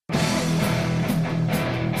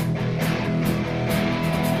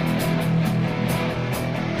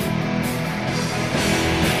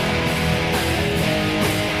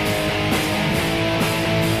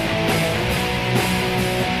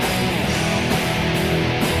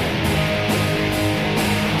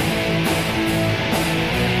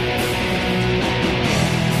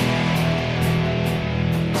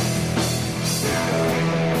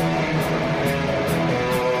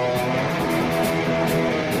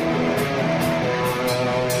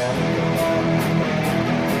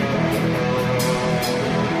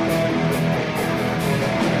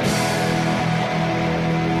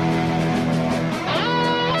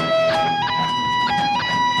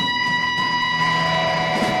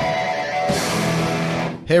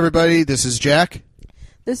Hey everybody, this is Jack.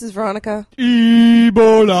 This is Veronica.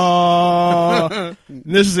 Ebola!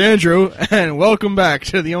 This is Andrew, and welcome back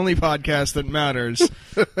to the only podcast that matters.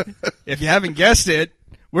 If you haven't guessed it,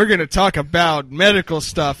 we're going to talk about medical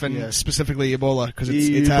stuff, and specifically Ebola, because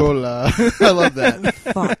it's Ebola. I love that.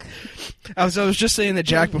 Fuck. I was just saying to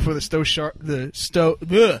Jack before the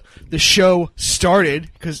show started,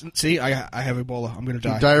 because, see, I have Ebola. I'm going to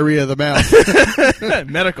die. Diarrhea of the mouth.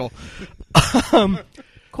 Medical.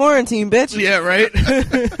 Quarantine, bitch. Yeah, right?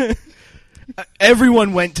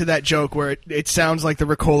 Everyone went to that joke where it sounds like the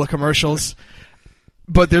Ricola commercials.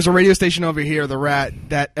 But there's a radio station over here, The Rat,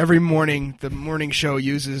 that every morning, the morning show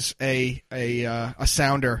uses a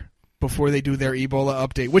sounder before they do their Ebola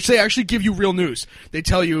update, which they actually give you real news. They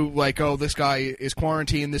tell you, like, oh, this guy is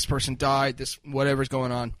quarantined, this person died, this whatever's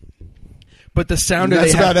going on. But the sounder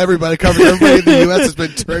that's about everybody covering. Everybody in the U.S. has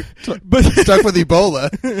been stuck with Ebola.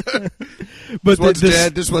 But this one's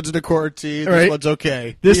dead, this one's in a quarantine, this one's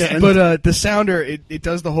okay. But the sounder, it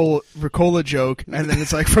does the whole Ricola joke, and then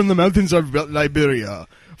it's like, from the mountains of Liberia,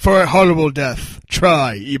 for a horrible death,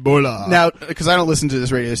 try Ebola. Now, because I don't listen to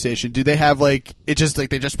this radio station, do they have, like, it just, like,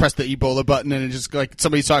 they just press the Ebola button and it just, like,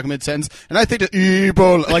 somebody's talking mid-sentence, and I think that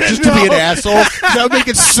Ebola, like, just to be an asshole, that would make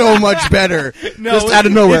it so much better. No, just out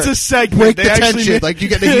of nowhere. It's a segment. Break the tension, like, you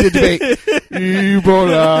get the heated debate.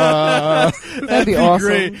 Ebola. That'd be awesome.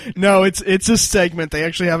 Great. No, it's a segment. They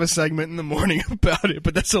actually have a segment in the morning about it,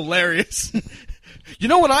 but that's hilarious. You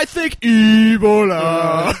know what I think?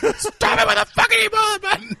 Ebola. Stop it with a fucking Ebola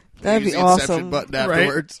button. That'd be awesome. Button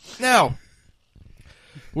afterwards. Right? Now,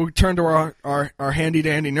 we'll turn to our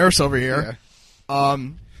handy-dandy nurse over here. Yeah.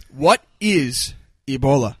 What is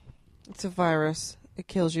Ebola? It's a virus. It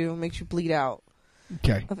kills you. It makes you bleed out.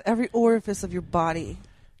 Okay. Of every orifice of your body.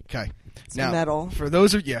 Okay. It's now, metal. For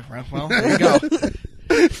those of well, there you go.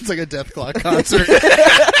 It's like a Death Clock concert.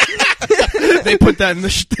 They put that in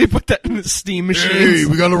the steam machine. Hey,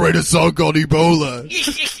 we gotta write a song called Ebola.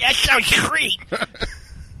 That sounds great.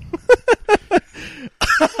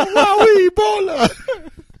 Wow, Ebola.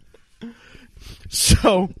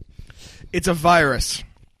 So, it's a virus,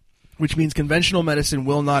 which means conventional medicine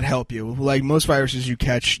will not help you. Like most viruses you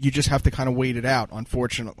catch, you just have to kind of wait it out,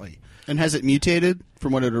 unfortunately. And has it mutated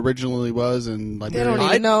from what it originally was in Liberia? They don't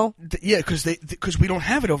even know. Yeah, because we don't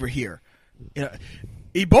have it over here.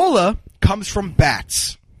 Ebola comes from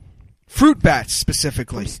bats. Fruit bats,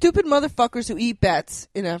 specifically. From stupid motherfuckers who eat bats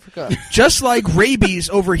in Africa. Just like rabies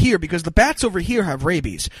over here, because the bats over here have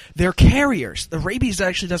rabies. They're carriers. The rabies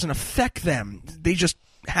actually doesn't affect them. They just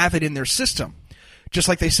have it in their system. Just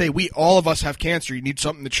like they say, all of us have cancer. You need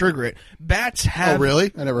something to trigger it. Bats have... Oh, really?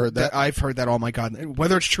 I never heard that. I've heard that all my God.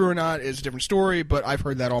 Whether it's true or not is a different story, but I've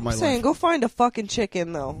heard that all my life. Go find a fucking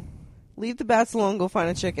chicken, though. Leave the bats alone. Go find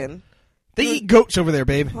a chicken. They eat goats over there,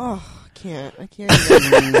 babe. Oh, I can't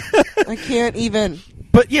even. I can't even.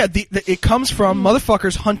 But yeah, it comes from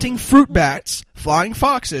motherfuckers hunting fruit bats, flying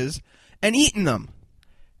foxes, and eating them.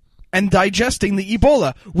 And digesting the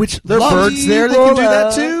Ebola, which there are birds there that can do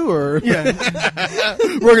that too, or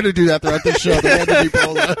we're gonna do that throughout the show. The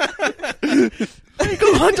Ebola.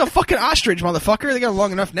 Go hunt a fucking ostrich, motherfucker. They got a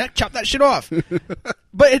long enough neck. Chop that shit off.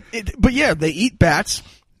 But yeah, they eat bats.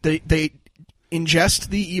 They ingest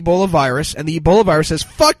the Ebola virus, and the Ebola virus says,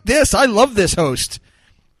 "Fuck this! I love this host."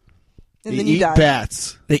 And then you die.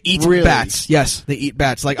 Bats. They eat bats. Yes, they eat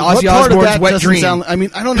bats. Like What Ozzy part of Osbourne's that Wet doesn't Dream. sound, I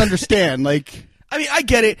mean, I don't understand. Like. I mean, I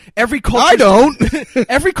get it. Every culture. I don't.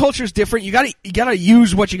 Every culture is different. You gotta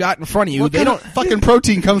use what you got in front of you. What kind of fucking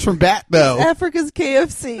protein comes from bat, though? Africa's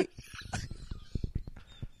KFC.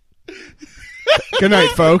 Good night,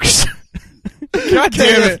 folks. God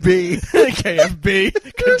damn it.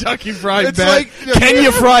 KFB. Kentucky Fried It's Bat. like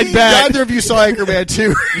Kenya Fried Bat. Neither of you saw Anchorman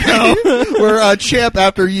 2. No. Where Champ,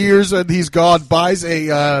 after years and he's gone, buys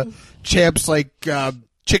a Champ's like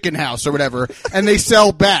chicken house or whatever, and they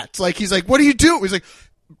sell bats. Like, he's like, what do you do? He's like,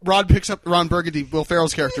 Ron Burgundy, Will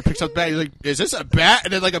Ferrell's character, picks up the bat. He's like, is this a bat?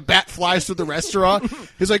 And then, like, a bat flies through the restaurant.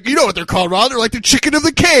 He's like, you know what they're called, Ron? They're like the chicken of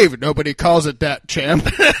the cave. Nobody calls it that, Champ.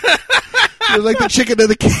 They're like the chicken of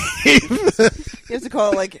the cave. You have to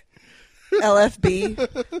call it, like,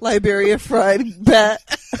 LFB, Liberia Fried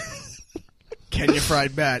Bat. Kenya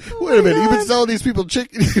Fried Bat. Wait a minute, you've been selling these people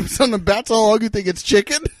chicken. You've been selling them bats all along. You think it's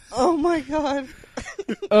chicken? Oh my God.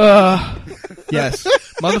 Yes.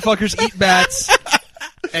 Motherfuckers eat bats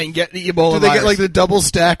and get the Ebola Do they virus. get like the double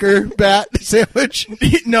stacker bat sandwich?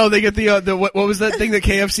 No, they get the what was that thing that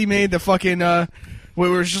KFC made? The fucking where it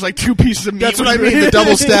was just like two pieces of meat. That's what I mean, the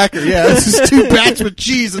double stacker. Yeah, this is two bats with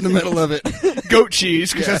cheese in the middle of it. Goat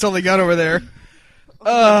cheese, because that's all they got over there.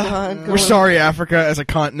 We're sorry, Africa, as a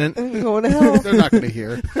continent. Going to hell. They're not going to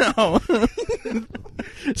hear. No.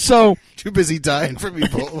 So Too busy dying from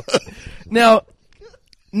Ebola. now,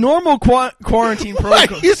 normal quarantine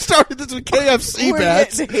protocol. You started this with KFC We're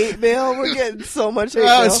bats. getting hate mail. We're getting so much hate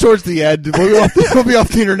mail. It's towards the end. We'll be off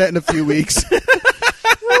the internet in a few weeks.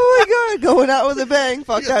 Oh my god, going out with a bang.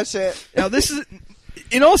 Fuck that shit. Now, this is,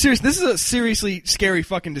 in all seriousness, this is a seriously scary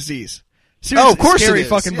fucking disease. Of course scary it is,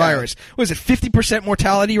 fucking yeah. virus. What is it, 50%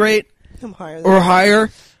 mortality rate I'm higher than or that. higher?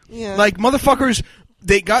 Yeah. Like, motherfuckers,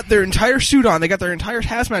 they got their entire suit on, they got their entire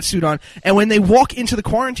hazmat suit on, and when they walk into the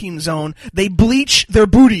quarantine zone, they bleach their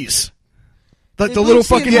booties. The They little bleach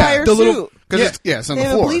the fucking entire the little suit. Because it's on They the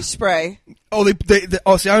have a floor. bleach spray. oh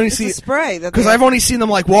see I only It's see a spray. because I've only seen them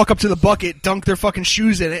like walk up to the bucket, dunk their fucking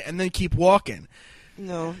shoes in it, and then keep walking.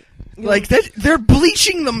 No. Like they're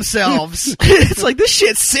bleaching themselves. It's like, this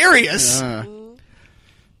shit's serious.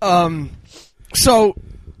 So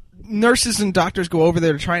nurses and doctors go over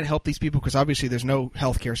there to try and help these people because obviously there's no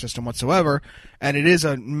healthcare system whatsoever, and it is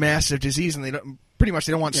a massive disease, and they don't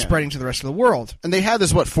want spreading to the rest of the world. And they had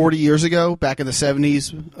this 40 years ago, back in the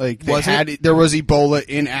 70s. Like Was there was Ebola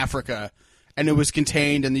in Africa, and it was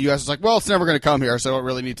contained. And the U.S. was like, "Well, it's never going to come here, so I don't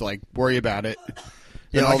really need to worry about it."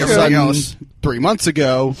 Yeah, And like all of a everything sudden, else. 3 months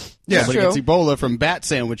ago, Yeah. somebody True. gets Ebola from bat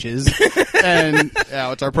sandwiches, and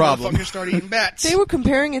now it's our problem. Motherfuckers start eating bats. They were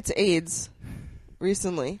comparing it to AIDS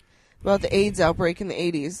recently. About the AIDS outbreak in the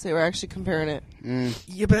 80s. They were actually comparing it.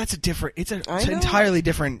 Yeah, but that's it's an I know. entirely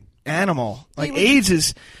different animal. Like, They were- AIDS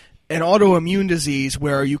is an autoimmune disease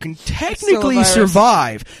where you can technically virus.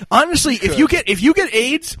 survive. Honestly, if you get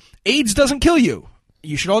AIDS, AIDS doesn't kill you.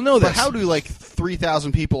 You should all know this. But how do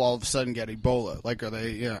 3,000 people all of a sudden get Ebola? Like, are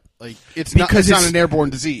they? Yeah, like it's Because not it's- an airborne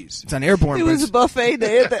disease. it's an airborne? It but was a it's- buffet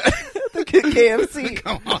day at the KFC.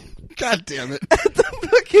 Come on, God damn it!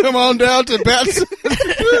 Come on down to bats.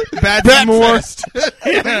 bats Bat more. Fest.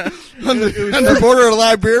 on the border of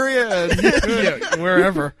Liberia. And Yeah,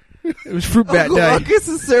 wherever. It was fruit bat Uncle day. Marcus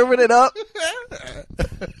is serving it up.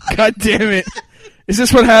 God damn it! Is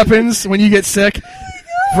this what happens when you get sick?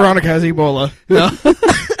 Veronica has Ebola. No.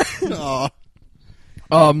 Aw.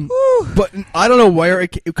 But I don't know where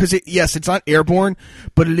because yes, it's not airborne,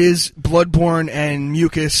 but it is bloodborne and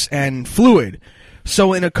mucus and fluid.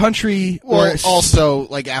 So in a country Well, where also,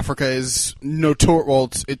 Africa is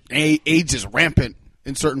notorious. Well, AIDS is rampant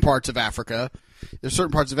in certain parts of Africa. There's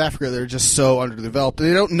certain parts of Africa that are just so underdeveloped.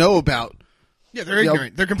 They don't know about. yeah, they're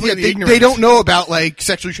ignorant. They're completely they, ignorant. They don't know about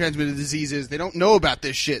sexually transmitted diseases. They don't know about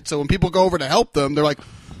this shit. So when people go over to help them, they're like,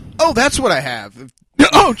 "Oh, that's what I have."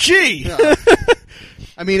 Oh, gee. Yeah.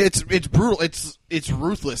 I mean, it's brutal. It's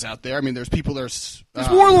ruthless out there. I mean, there's people. There's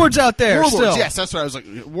warlords out there. Warlords, still. yes, that's what I was like.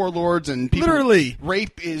 Warlords and people. Literally.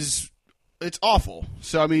 Rape it's awful.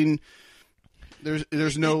 So I mean,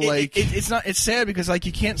 there's no it's not. It's sad because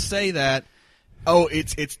you can't say that. Oh,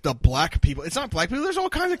 it's the black people. It's not black people. There's all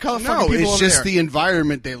kinds of colorful no. people It's over just there. the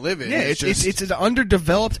environment they live in. Yeah, it's an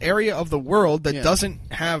underdeveloped area of the world that Yeah. doesn't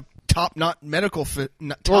have top-notch medical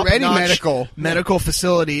medical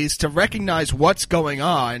facilities to recognize what's going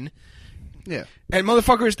on. yeah. And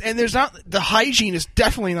motherfuckers, and there's not the hygiene is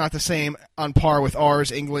definitely not the same on par with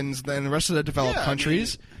ours, England's, than the rest of the developed Yeah, I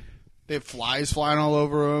countries. They have flies flying all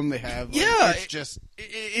over them. They have it's just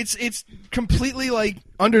It's completely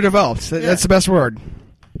underdeveloped. That's the best word.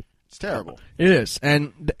 it's terrible. It is,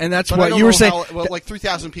 and that's But I what don't you were know saying. how,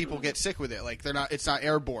 3,000 people get sick with it. They're not. It's not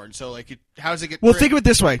airborne. So how does it get? Well, think of it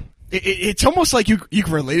this way: it's almost like you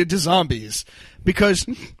can relate it to zombies because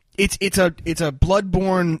it's a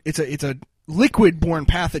bloodborne, it's a liquid-borne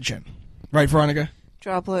pathogen, right, Veronica?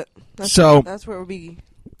 Droplet. That's where it would be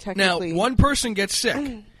Now, technically. one person gets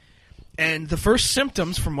sick, and the first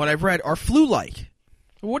symptoms, from what I've read, are flu-like.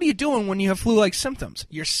 What are you doing when you have flu-like symptoms?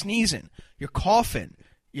 You're sneezing, you're coughing,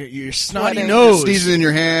 you're snotty Sweating. nose, You're sneezing in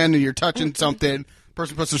your hand and you're touching something.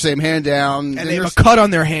 Person puts their same hand down, and they have a cut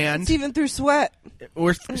on their hand. it's even through sweat.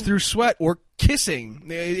 Or through sweat, or kissing.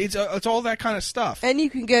 It's all that kind of stuff. And you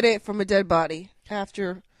can get it from a dead body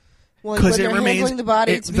after. Because it remains, handling the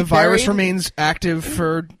body to be the virus buried, remains active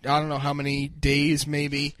for I don't know how many days,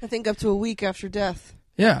 maybe. I think up to a week after death.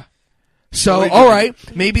 Yeah. So Well, all right,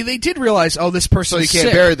 maybe they did realize, oh, this so person's you can't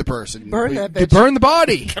sick. bury the person. Burn that You bitch. burn the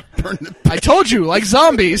body. Burn the I told you, like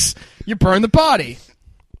zombies, you burn the body.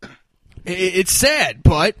 It's sad,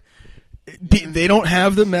 but they don't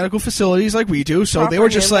have the medical facilities like we do, so they were Proper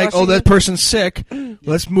just hand like, oh, washing. that person's sick.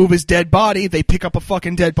 Let's move his dead body. They pick up a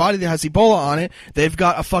fucking dead body that has Ebola on it. They've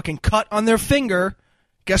got a fucking cut on their finger.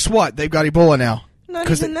 Guess what? They've got Ebola now. Not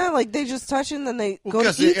even that. Like, they just touch it and then they go to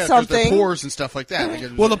eat 'cause something. their pores and stuff like that.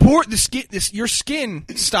 Like, Well, your skin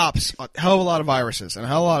stops a hell of a lot of viruses and a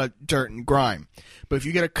hell of a lot of dirt and grime. But if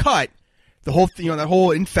you get a cut, the whole that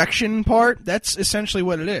whole infection part, that's essentially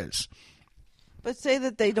what it is. But say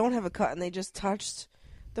that they don't have a cut and they just touched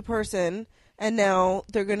the person, and now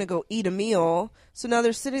they're going to go eat a meal. So now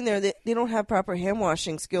they're sitting there. They don't have proper hand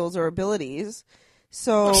washing skills or abilities.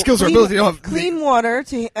 So skills or ability, they don't have clean water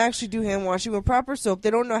to actually do hand washing with proper soap. They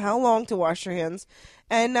don't know how long to wash their hands,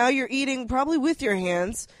 and now you're eating probably with your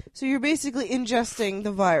hands. So you're basically ingesting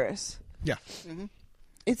the virus. Yeah,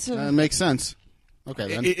 It's makes sense. Okay,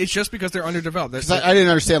 then. it's just because they're underdeveloped. 'Cause I didn't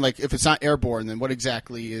understand, like, if it's not airborne, then what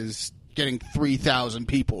exactly is getting 3,000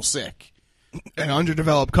 people sick? An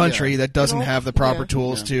underdeveloped country that doesn't all- have the proper yeah.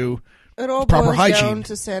 tools to it all proper boils hygiene. down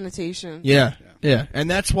to sanitation. Yeah, and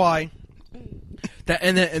that's why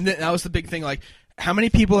that was the big thing. Like, how many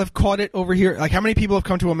people have caught it over here? Like, how many people have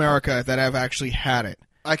come to America that have actually had it?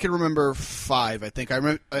 I can remember 5. I think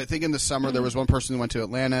I think in the summer there was one person who went to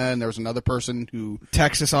Atlanta, and there was another person who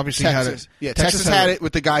Texas obviously had it. Yeah, Texas had it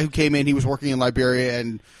with the guy who came in. He was working in Liberia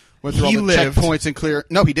and went through He all the lived. checkpoints and clear.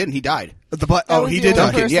 No, he didn't. He died. was He the did. only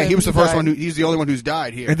Okay. person Yeah, he was the who first died. one. He's the only one who's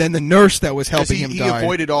died here. And then the nurse that was 'Cause helping him he died.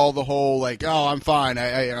 avoided all the whole like, oh, I'm fine.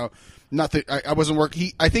 I nothing. I wasn't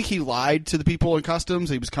working. I think he lied to the people in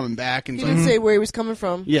customs. He was coming back and He didn't say where he was coming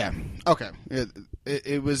from. yeah. Okay.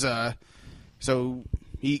 It was so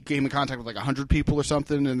he came in contact with like 100 people or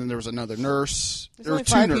something, and then there was another nurse. There's There were only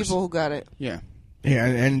 2 5 nurses. people who got it. Yeah. Yeah,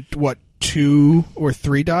 and what, 2 or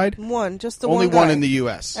 3 died? One, just the Only one guy. one in the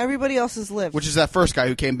U.S. Everybody else has lived. Which is that first guy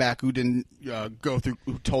who came back who didn't go through,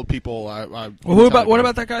 who told people. Well, what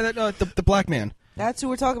about that guy that the black man? That's who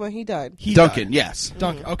we're talking about. He died He Duncan? died. Yes.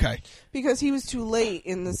 Duncan. Okay. because he was too late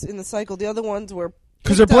in the cycle. The other ones were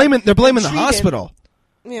Because they're picked up, blaming the treated. hospital,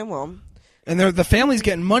 Yeah, well, and the family's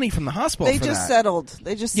getting money from the hospital. they for just that. settled.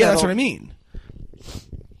 They just Yeah, settled. that's what I mean.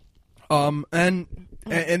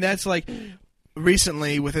 And that's like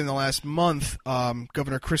recently, within the last month,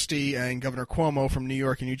 Governor Christie and Governor Cuomo from New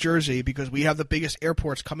York and New Jersey, because we have the biggest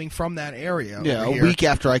airports coming from that area. Yeah, over a here. week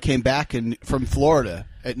after I came back from Florida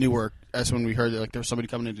at Newark, that's when we heard that like there was somebody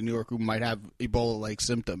coming into Newark who might have Ebola-like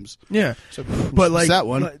symptoms. Yeah, So, but like that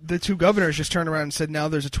one. the 2 governors just turned around and said now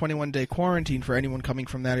there's a 21-day quarantine for anyone coming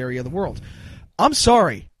from that area of the world. I'm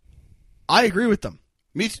sorry, I agree with them,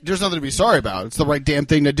 There's nothing to be sorry about. It's the right damn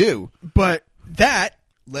thing to do. but that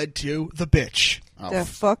led to the bitch, That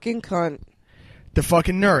fucking cunt. the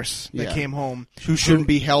fucking nurse that Yeah. came home. Who shouldn't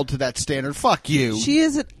be held to that standard? Fuck you. She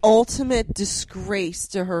is an ultimate disgrace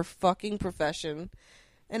to her fucking profession.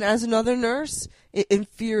 And as another nurse, it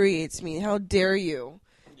infuriates me. How dare you?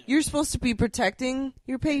 You're supposed to be protecting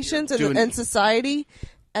your patients and society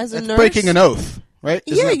as a That's nurse. breaking an oth, right?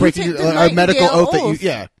 Isn't Yeah, that you breaking take the a medical Nightingale oath that you? oath.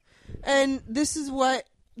 Yeah. And this is what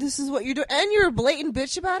you're doing. And you're a blatant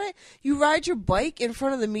bitch about it. You ride your bike in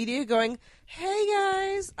front of the media going, hey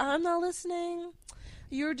guys, I'm not listening.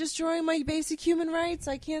 You're destroying my basic human rights.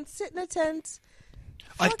 I can't sit in a tent.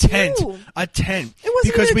 A Fuck tent. you. A tent. It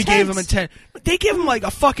wasn't because even a we gave tent. them a tent. But they give them like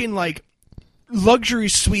a fucking like luxury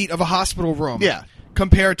suite of a hospital room. Yeah.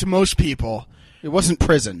 Compared to most people. It wasn't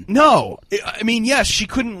prison. No. I mean, yes, she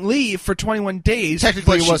couldn't leave for 21 days.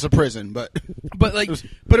 Technically, but it was a prison, but But like,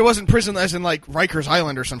 but it wasn't prison as in like Rikers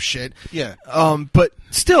Island or some shit. yeah. But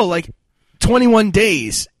still, like 21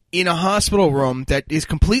 days in a hospital room that is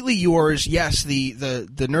completely yours. Yes,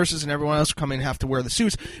 the nurses and everyone else who come in have to wear the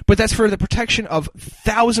suits, but that's for the protection of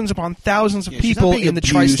thousands upon thousands of Yeah, she's not people being in the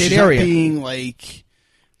abused. tri-state She's not area. being like.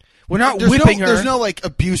 We're not There's whipping her. There's no like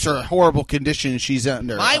abuse or horrible condition she's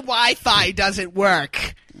under. My Wi-Fi doesn't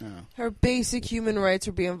work. Her basic human rights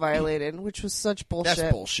were being violated, which was such bullshit.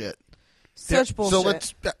 That's bullshit. Such bullshit. So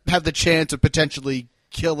let's have the chance of potentially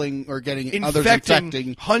killing or getting others Infecting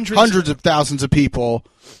infecting hundreds of thousands of people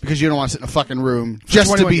because you don't want to sit in a fucking room just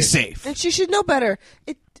to 21 be days. safe. And she should know better.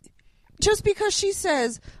 Just because she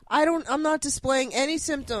says I'm not displaying any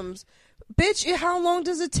symptoms, bitch. How long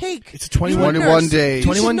does it take? It's a 21 You're a 21 nurse. days.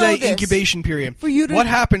 You should 21 know day this. incubation period. For you to- What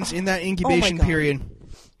happens in that incubation God. period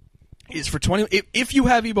is for 20 if you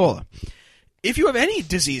have Ebola. If you have any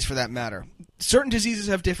disease for that matter, certain diseases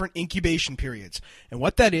have different incubation periods. And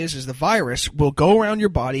what that is the virus will go around your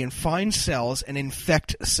body and find cells and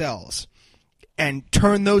infect cells and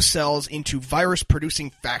turn those cells into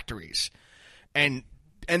virus-producing factories. And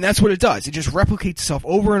that's what it does. It just replicates itself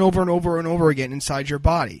over and over and over and over again inside your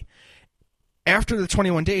body. After the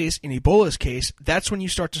 21 days, in Ebola's case, that's when you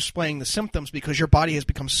start displaying the symptoms because your body has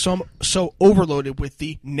become so overloaded with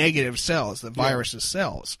the negative cells, the virus's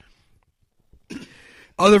cells.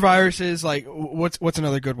 Other viruses, like what's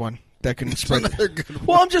another good one? that can spread. Another good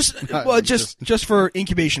Well, one. I'm just for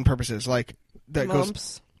incubation purposes, like that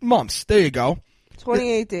Mumps. mumps. There you go.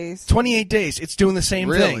 28 days. 28 days. It's doing the same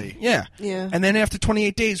Really? thing. Yeah. Yeah. And then after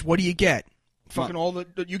 28 days, what do you get? Fucking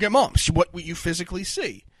you get mumps. What you physically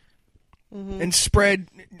see. And spread.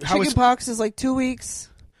 Chicken pox is like 2 weeks.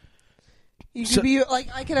 You could be like,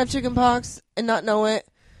 I could have chicken pox and not know it.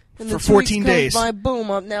 And For then 2 weeks 14 comes days. by,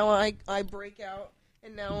 boom, now I break out.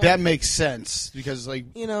 And now That makes sense because, like,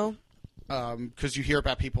 you know, because you hear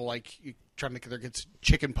about people like trying to get their kids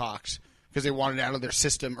chicken pox because they want it out of their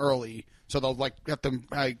system early, so they'll like get them.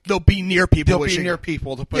 They'll be near people. They'll with be shingles. near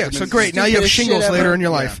people to put Yeah. them So in. great. Now you have Stupidest shit shingles later ever. in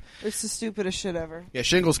your Yeah. life. it's the stupidest shit ever. Yeah,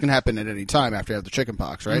 shingles can happen at any time after you have the chicken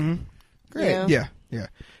pox, right? Great. Yeah. Yeah.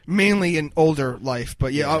 Mainly in older life,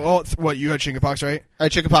 but what you had chicken pox, right? I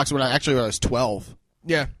had chicken pox when I was 12,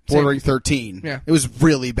 Yeah. bordering 13. Yeah. It was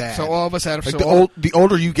really bad. So all of us had it. like So the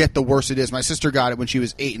older you get, the worse it is. My sister got it when she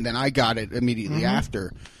was 8, and then I got it immediately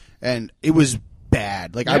after, and it was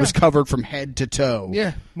bad. Like I was covered from head to toe.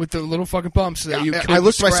 yeah, with the little fucking bumps. That you I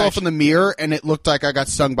looked at myself scratched. in the mirror, and it looked like I got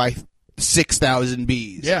stung by 6,000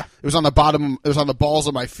 bees. Yeah. It was on the bottom. It was on the balls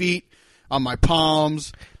of my feet, on my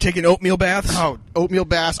palms. Taking oatmeal baths. Oh, oatmeal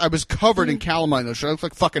baths. I was covered in calamine lotion. I looked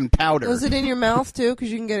like fucking powder. Was it in your mouth too?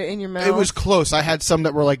 Because you can get it in your mouth. It was close. I had some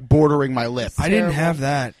that were like bordering my lip. I didn't terrible. have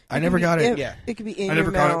that. I never got it. Yeah. It could be in I your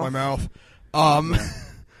never mouth. got it in my mouth.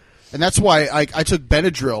 And that's why I took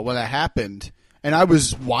Benadryl when that happened, and I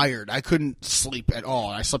was wired. I couldn't sleep at all.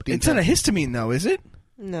 I slept the It's not a histamine though, is it?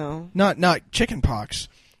 No. Not chicken pox.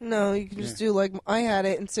 No, you can just do like I had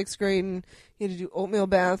it in 6th grade, and you had to do oatmeal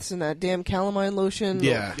baths and that damn calamine lotion.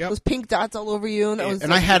 Yeah. Those pink dots all over you, and that was. And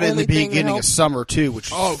like, I had the it in the only thing that beginning of helped. summer too, which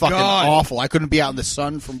was Oh, fucking God. awful. I couldn't be out in the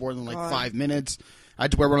sun for more than like 5 minutes. I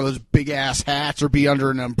had to wear one of those big ass hats or be under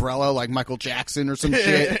an umbrella like Michael Jackson or some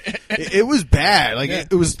shit. It was bad. Like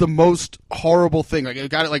it was the most horrible thing. Like I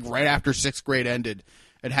got it like right after 6th grade ended,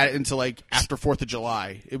 and had it until like after 4th of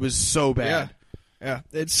July. It was so bad. Yeah,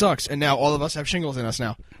 it sucks. And now all of us have shingles in us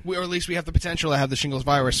now. Or at least we have the potential to have the shingles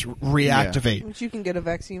virus reactivate. But you can get a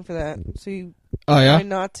vaccine for that, so you Oh, yeah? try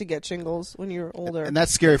not to get shingles when you're older. And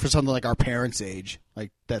that's scary for something like our parents' age.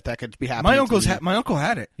 Like that could be happening. My uncle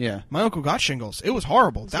had it. Yeah. My uncle got shingles. It was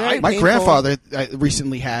horrible. very My painful. grandfather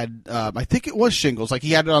recently had, I think it was shingles. Like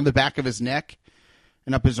he had it on the back of his neck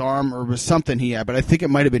and up his arm, or was something he had. But I think it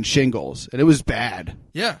might have been shingles, and it was bad.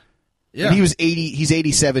 Yeah. Yeah. And he was 80. He's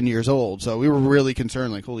 87 years old, so we were really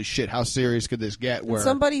concerned. Like, holy shit, how serious could this get? Where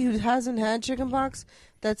Somebody who hasn't had chickenpox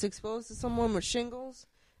that's exposed to someone with shingles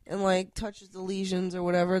and like touches the lesions or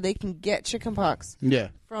whatever, they can get chickenpox yeah.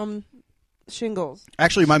 from shingles.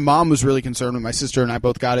 Actually, my mom was really concerned when my sister and I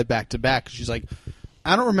both got it back to back. She's like,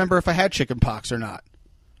 I don't remember if I had chickenpox or not.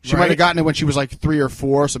 She might Right. have gotten it when she was like 3 or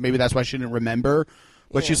 4, so maybe that's why she didn't remember.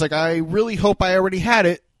 But Yeah. she's like, I really hope I already had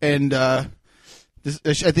it. And I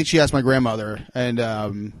think she asked my grandmother, and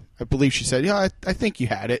I believe she said, yeah, I think you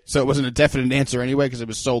had it. So it wasn't a definite answer anyway because it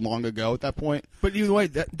was so long ago at that point. But either way,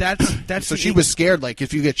 that's So the she was scared, like,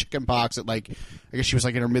 if you get chickenpox at, like, I guess she was,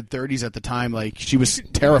 like, in her mid-30s at the time, like, she was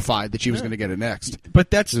terrified that she was going to get it next.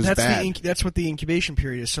 But that's was bad. that's what the incubation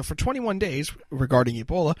period is. So for 21 days regarding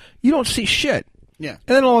Ebola, you don't see shit. Yeah.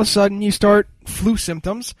 And then all of a sudden you start flu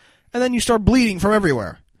symptoms, and then you start bleeding from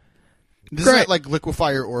everywhere. Does Great. that, like,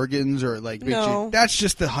 liquefy your organs or, like, make No. you... That's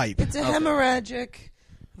just the hype. It's a hemorrhagic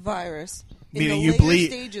virus. Meaning in the you later bleed-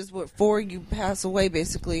 stages before you pass away,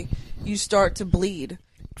 basically, you start to bleed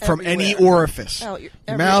From any everywhere. orifice. Out Your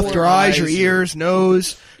every mouth, your eyes, your orifice. ears,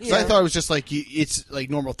 nose. So I thought it was just, like, it's, like,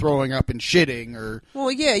 normal throwing up and shitting or...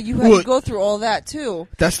 Well, yeah, you have Well- to go through all that too.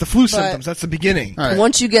 That's the flu symptoms. That's the beginning. All right.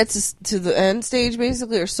 Once you get to the end stage,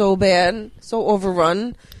 basically, or so bad, so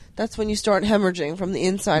overrun, that's when you start hemorrhaging from the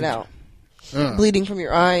inside out, bleeding from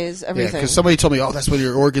your eyes, Yeah, everything. because somebody told me, oh, that's when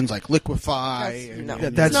your organs, like, liquefy. That's- and- no.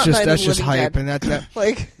 and- That's not just Night of that's the just Living hype, Dead. and that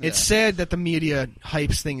like, it's sad that the media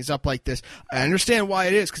hypes things up like this. I understand why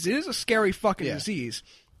it is, because it is a scary fucking Yeah. disease,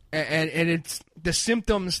 and it's the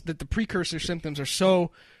symptoms that the precursor symptoms are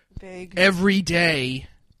so big. everyday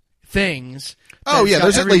things. Oh, that yeah, got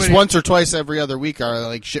there's at least everybody- once or twice every other week I,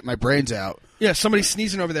 like, shit my brains out. Yeah, somebody's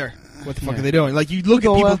sneezing over there. What the fuck are they doing? Like, you look at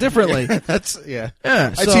people Ebola. differently. That's, yeah.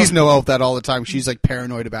 Yeah, I so- tease Noelle with that all the time. She's like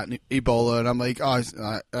paranoid about Ebola, and I'm like, oh,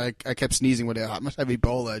 I kept sneezing with it. I must have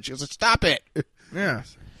Ebola. And she goes, stop it. Yeah.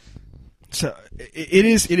 So it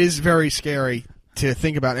is very scary to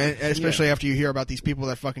think about, and especially after you hear about these people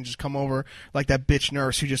that fucking just come over, like that bitch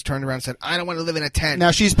nurse who just turned around and said, "I don't want to live in a tent."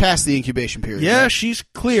 Now she's past the incubation period. yeah, right? she's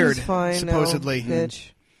cleared, She's fine supposedly. now, bitch.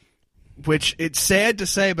 Which it's sad to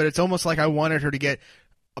say, but it's almost like I wanted her to get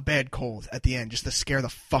a bad cold at the end, just to scare the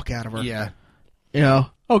fuck out of her. Yeah. You know?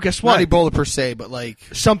 Oh, guess what? Not Ebola per se, but like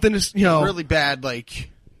Something is, you know... really bad, like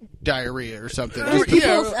diarrhea or something.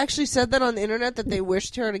 People actually said that on the internet that they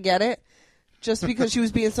wished her to get it. Just because she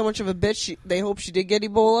was being so much of a bitch, they hope she did get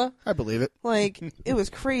Ebola. I believe it. Like, it was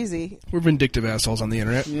crazy. We're vindictive assholes on the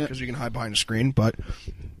internet because you can hide behind a screen, but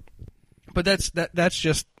that's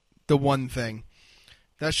just the one thing.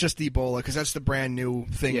 That's just Ebola because that's the brand new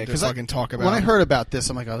thing to fucking talk about. When I heard about this,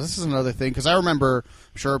 I'm like, oh, this is another thing. Because I remember,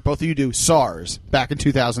 I'm sure both of you do, SARS back in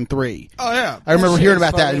 2003. Oh, yeah. I remember hearing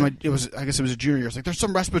about that. funny. And I guess it was a junior year. It's like, there's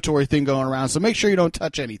some respiratory thing going around, so make sure you don't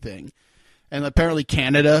touch anything. And apparently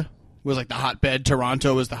Canada was like the hotbed.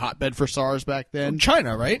 Toronto was the hotbed for SARS back then.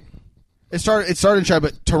 China, right? It started in China,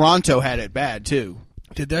 but Toronto had it bad too.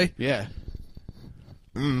 Did they? Yeah.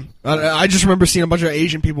 I just remember seeing a bunch of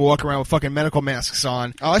Asian people walk around with fucking medical masks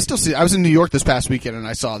on. Oh, I still see. I was in New York this past weekend and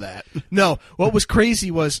I saw that. No, what was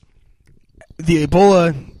crazy was the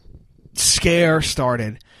Ebola scare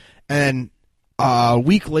started, and a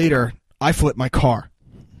week later, I flipped my car.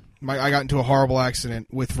 I got into a horrible accident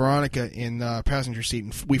with Veronica in the passenger seat,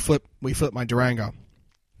 and we flipped my Durango.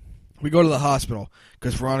 We go to the hospital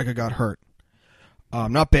because Veronica got hurt.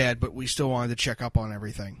 Not bad, but we still wanted to check up on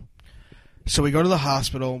everything. So we go to the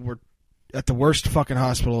hospital. We're at the worst fucking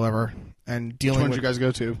hospital ever, and dealing with you guys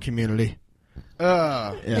go to? Community.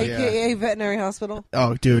 AKA veterinary hospital.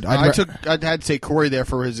 Oh, dude, I had to take Corey there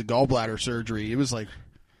for his gallbladder surgery. It was like,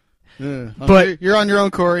 but you're on your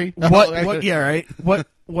own, Corey. What? Yeah, right.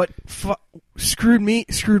 What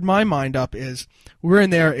screwed my mind up is we're in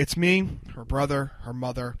there. It's me, her brother, her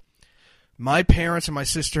mother, my parents, and my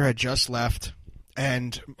sister had just left,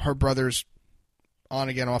 and her brother's on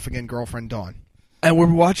again, off again girlfriend Dawn. And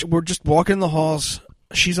we're just walking in the halls.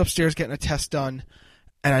 She's upstairs getting a test done,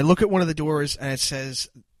 and I look at one of the doors, and it says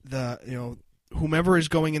whomever is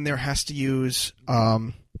going in there has to use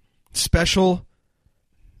special.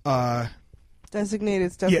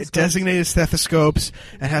 Designated stethoscopes. Yeah, designated stethoscopes,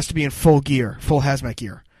 and has to be in full gear, full hazmat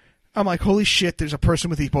gear. I'm like, holy shit, there's a person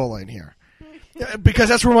with Ebola in here. Because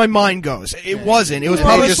that's where my mind goes. It wasn't. It was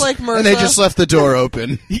probably just... like MRSA. And they just left the door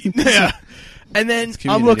open. Yeah. And then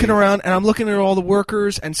I'm looking around, and I'm looking at all the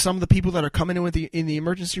workers and some of the people that are coming in the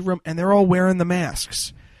emergency room, and they're all wearing the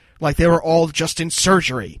masks. Like they were all just in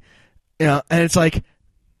surgery. And it's like,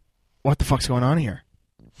 what the fuck's going on here?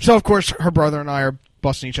 So, of course, her brother and I are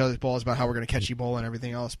busting each other's balls about how we're going to catch Ebola and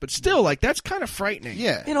everything else. But still, like, that's kind of frightening.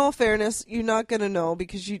 Yeah. In all fairness, you're not going to know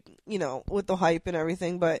because you know, with the hype and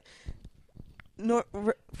everything, but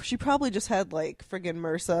she probably just had, like, friggin'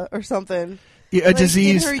 MRSA or something. Yeah, a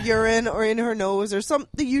disease. In her urine or in her nose or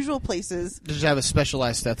the usual places. Does she have a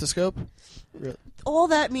specialized stethoscope? All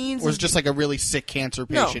that means Or is it just like a really sick cancer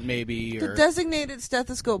patient, maybe? The Or... designated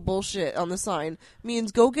stethoscope bullshit on the sign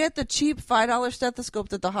means go get the cheap $5 stethoscope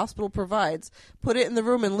that the hospital provides, put it in the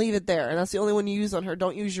room, and leave it there. And that's the only one you use on her.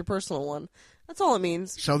 Don't use your personal one. That's all it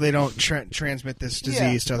means. So they don't transmit this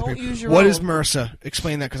disease to other don't people. use your What own. is MRSA?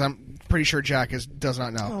 Explain that, because I'm pretty sure Jack does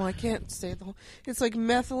not know. Oh, I can't say the whole... It's like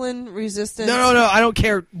methylene resistant. No. I don't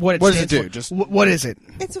care what it What does stands it do? for. Just What is it?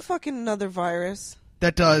 It's a fucking another virus.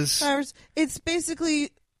 That does... It's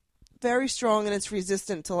basically very strong, and it's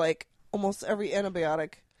resistant to, like, almost every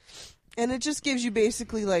antibiotic. And it just gives you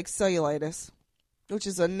basically, like, cellulitis, which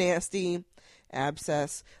is a nasty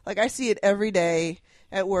abscess. Like, I see it every day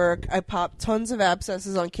at work. I pop tons of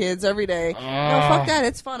abscesses on kids every day. No, fuck that.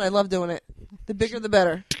 It's fun. I love doing it. The bigger, the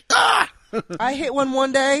better. I hit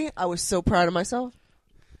one day. I was so proud of myself.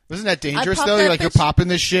 Wasn't that dangerous, popped though? that You're bitch. popping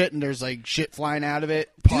this shit, and there's, like, shit flying out of it.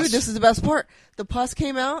 Dude, this is the best part. The pus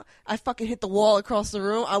came out. I fucking hit the wall across the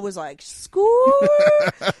room. I was like, score!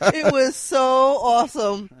 It was so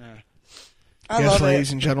awesome. I Yes, love ladies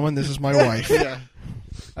it. and gentlemen, this is my wife. Yeah.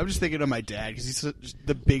 I'm just thinking of my dad, because he's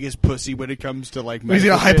the biggest pussy when it comes to, like, Is he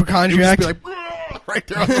a medical shit. hypochondriac? He would just be like, right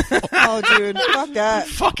there on the floor. Oh, dude, fuck that.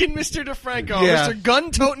 Fucking Mr. DeFranco. Yeah. Mr.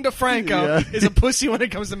 Gun-toting DeFranco Yeah. is a pussy when it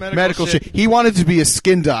comes to medical shit. He wanted to be a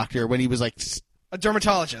skin doctor when he was, like... A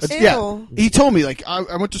dermatologist. Ew. Yeah, he told me, like,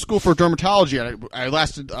 I went to school for dermatology, and I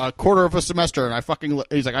lasted a quarter of a semester, and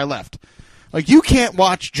he's like, I left. Like, you can't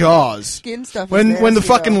watch Jaws. Skin stuff is When the nasty,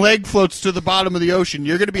 fucking though. leg floats to the bottom of the ocean,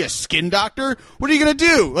 you're going to be a skin doctor? What are you going to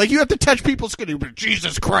do? Like, you have to touch people's skin. But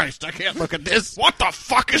Jesus Christ, I can't look at this. What the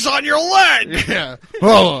fuck is on your leg? Yeah.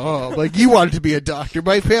 Oh, like, you wanted to be a doctor.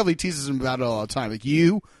 My family teases him about it all the time. Like,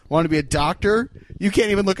 you want to be a doctor? You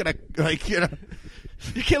can't even look at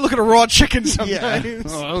You can't look at a raw chicken Yeah.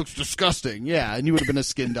 sometimes. Oh, that looks disgusting. Yeah, and you would have been a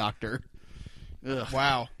skin doctor. Ugh.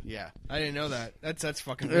 Wow. Yeah. I didn't know that. That's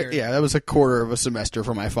fucking weird. Yeah, that was a quarter of a semester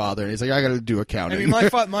for my father, and he's like, I got to do I accounting. mean,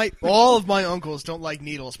 all of my uncles don't like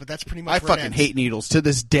needles, but that's pretty much I where it fucking ends. hate needles. To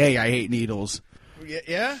this day, I hate needles.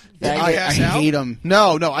 Yeah? I hate them.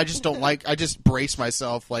 No, I just don't like. I just brace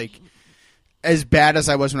myself like. As bad as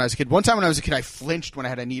I was when I was a kid. One time when I was a kid, I flinched when I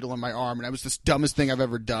had a needle in my arm, and that was the dumbest thing I've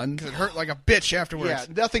ever done. Because it hurt like a bitch afterwards. Yeah,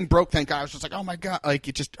 nothing broke, thank God. I was just like, oh my God, like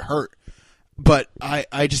it just hurt. But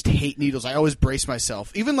I just hate needles. I always brace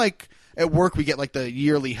myself. Even like at work, we get like the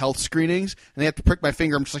yearly health screenings, and they have to prick my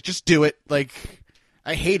finger. I'm just like, just do it. Like,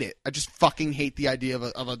 I hate it. I just fucking hate the idea of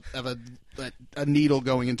a needle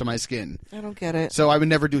going into my skin. I don't get it. So I would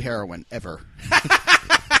never do heroin ever.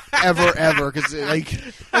 ever, because like,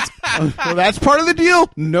 well, that's part of the deal.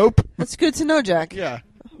 Nope. That's good to know, Jack. Yeah,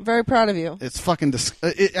 I'm very proud of you. it's fucking.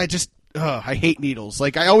 I hate needles.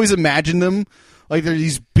 Like I always imagine them like they're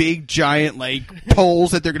these big giant like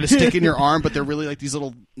poles that they're gonna stick in your arm, but they're really like these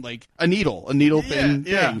little like a needle thin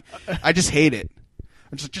thing. I just hate it.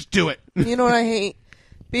 I'm just do it. You know what I hate?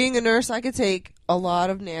 Being a nurse, I could take a lot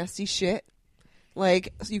of nasty shit.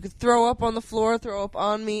 Like you could throw up on the floor, throw up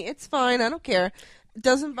on me. It's fine. I don't care. It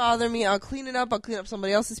doesn't bother me. I'll clean it up. I'll clean up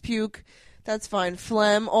somebody else's puke. That's fine.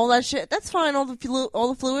 Phlegm, all that shit. That's fine. All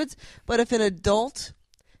the fluids. But if an adult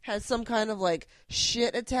has some kind of like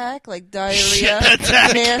shit attack, like diarrhea,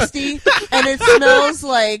 nasty, and it smells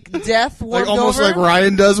like death warmed Like almost over, like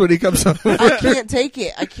Ryan does when he comes home. I can't take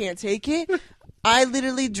it. I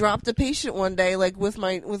literally dropped a patient one day, like with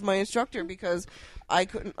my instructor, because I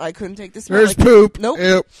couldn't take the smell. There's like, poop. Nope.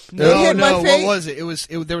 Ew. No. What was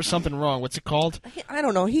it? There was something wrong. What's it called? I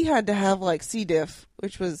don't know. He had to have like C. diff,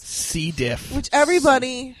 which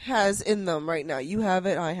everybody has in them right now. You have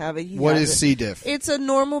it. I have it. What has is it. C. diff? It's a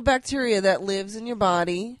normal bacteria that lives in your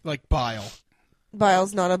body. Like bile.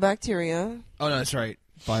 Bile's not a bacteria. Oh no, that's right.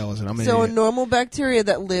 Bile isn't. So a normal bacteria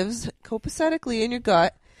that lives copacetically in your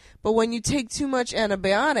gut, but when you take too much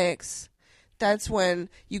antibiotics, that's when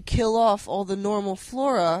you kill off all the normal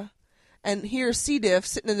flora, and here's C. diff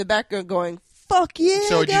sitting in the background going, fuck yeah,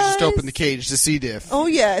 So you guys. just open the cage to C. diff. Oh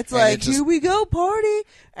yeah, it's And like, it just- here we go, party,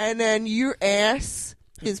 and then your ass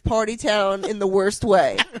is party town in the worst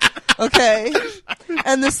way. Okay?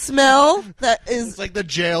 And the smell that is... It's like the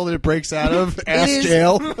jail that it breaks out of. Ass is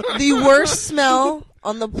jail. the worst smell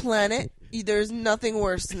on the planet. There's nothing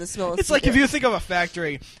worse than the smell of It's C. like diff. if you think of a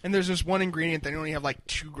factory and there's this one ingredient that you only have like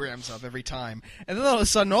 2 grams of every time, and then all of a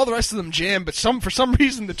sudden all the rest of them jam, but for some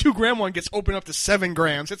reason the 2 gram one gets opened up to 7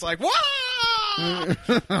 grams. It's like, wow!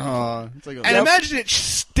 It's like And imagine it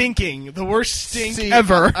stinking, the worst stink See,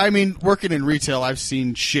 ever. I mean, working in retail, I've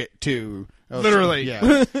seen shit too. Literally. Yeah.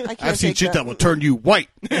 I can't I've seen take shit that will turn you white.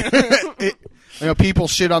 People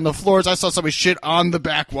shit on the floors. I saw somebody shit on the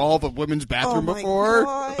back wall of a women's bathroom Oh my before.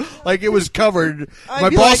 God. Like it was covered. I'd My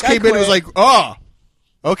be boss like, I came in and was quit. like, "Oh,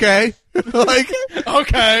 okay." Like,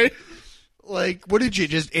 Okay. like, what did you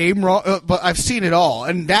just aim wrong? But I've seen it all,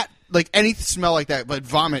 and that, like, any smell like that, but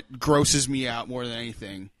vomit grosses me out more than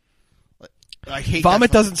anything. I hate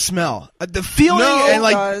Vomit that doesn't smell. The feeling No, and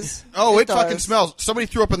like does. Oh, it fucking does. smells. Somebody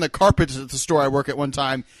threw up in the carpets at the store I work at one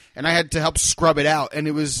time, and I had to help scrub it out, and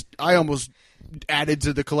I almost added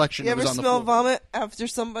to the collection You that ever was on the smell floor. vomit after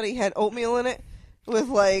somebody had oatmeal in it with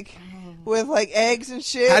like eggs and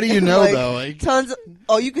shit? How do you know, Like, though? Like- tons of,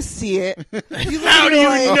 oh, you can see it. how do you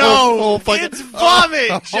like, know? fucking- It's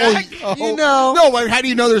vomit, Jack. You know. No, like, how do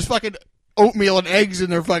you know there's fucking oatmeal and eggs in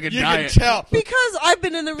their fucking You diet? can tell. Because I've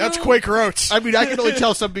been in the room. That's Quaker Oats. I mean, I can only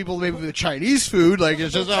tell some people maybe with Chinese food, like,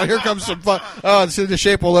 it's just, oh, here comes some fun. Oh, it's in the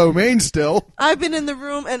shape of lo mein still. I've been in the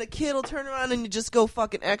room and a kid will turn around and you just go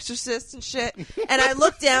fucking exorcist and shit. And I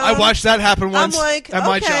look down. I watched that happen once I'm like, at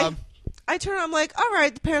my okay. job. I turn around, I'm like, all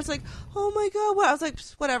right. The parents like, oh my God, what? I was like,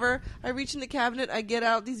 whatever. I reach in the cabinet, I get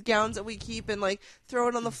out these gowns that we keep and like throw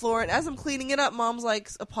it on the floor. And as I'm cleaning it up, mom's like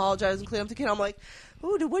apologizing, cleaning up the kid. I'm like,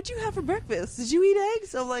 oh, what'd you have for breakfast? Did you eat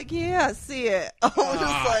eggs? I'm like, yeah, I see it. I was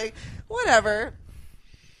just like, whatever.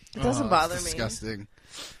 It doesn't bother It's me. disgusting.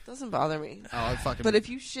 It doesn't bother me. Oh, I fucking. But if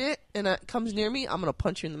you shit and it comes near me, I'm gonna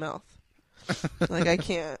punch you in the mouth. Like I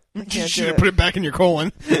can't You do should have it. put it back in your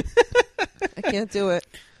colon. I can't do it.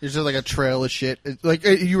 There's just like a trail of shit. Like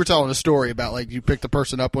you were telling a story about, like, you picked a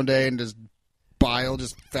person up one day and just bile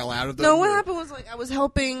just fell out of them. No, what happened was like I was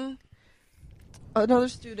helping another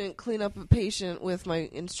student clean up a patient with my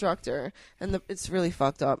instructor, and it's really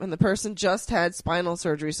fucked up. And the person just had spinal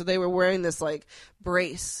surgery, so they were wearing this like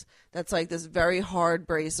brace that's like this very hard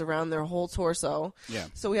brace around their whole torso. Yeah.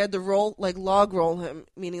 So we had to log roll him,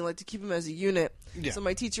 meaning like to keep him as a unit. Yeah. So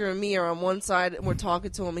my teacher and me are on one side, and we're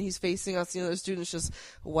talking to him, and he's facing us. The other student's just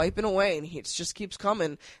wiping away, and he just keeps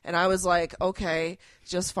coming. And I was like, okay,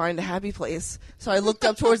 just find a happy place. So I looked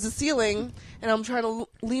up towards the ceiling, and I'm trying to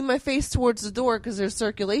lean my face towards the door because there's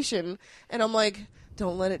circulation. And I'm like,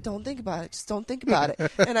 Don't think about it. Just don't think about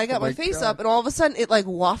it. And I got Oh my my face God. up, and all of a sudden it like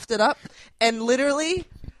wafted up, and literally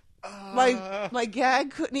my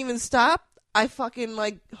gag couldn't even stop. I fucking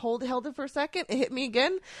like held it for a second. It hit me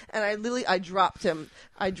again, and I dropped him.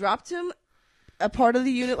 A part of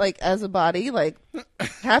the unit, like as a body, like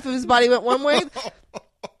half of his body went one way.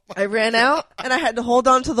 I ran out, and I had to hold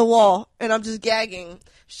on to the wall, and I'm just gagging,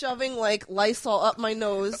 shoving like Lysol up my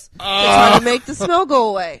nose to try to make the smell go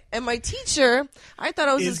away. And my teacher, I thought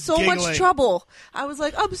I was in so much giggling. trouble. I was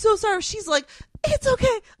like, I'm so sorry. She's like, it's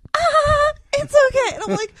okay. It's okay. And I'm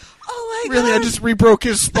like, oh my Really, God. I just re-broke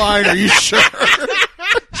his spine. Are you sure?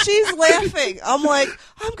 She's laughing. I'm like,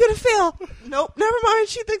 I'm going to fail. Nope, never mind.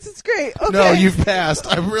 She thinks it's great. Okay. No, you've passed.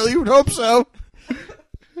 I really would hope so.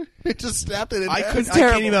 It just snapped it in I half. can't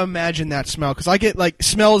terrible. even imagine that smell because I get like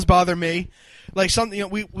smells bother me. Like something,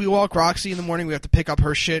 we walk Roxy in the morning. We have to pick up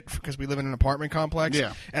her shit because we live in an apartment complex.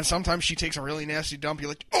 Yeah. And sometimes she takes a really nasty dump. You're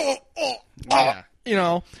like,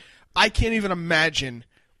 Yeah. I can't even imagine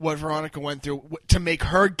what Veronica went through to make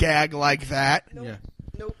her gag like that. Yeah.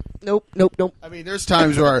 Nope. I mean, there's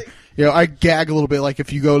times where, I gag a little bit, like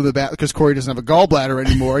if you go to the bathroom, because Corey doesn't have a gallbladder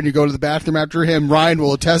anymore, and you go to the bathroom after him, Ryan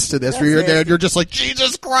will attest to this, where you're there and you're just like,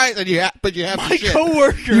 Jesus Christ, and you have to shit.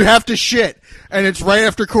 coworker. You have to shit, and it's right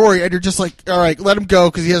after Corey, and you're just like, all right, let him go,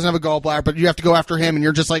 because he doesn't have a gallbladder, but you have to go after him, and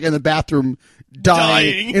you're just like in the bathroom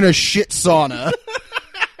dying. In a shit sauna.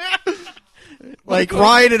 Like,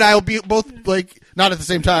 Ryan and I will be both, like, not at the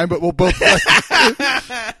same time, but we'll both,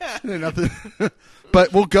 like, nothing.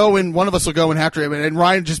 But we'll go in, one of us will go in after him, and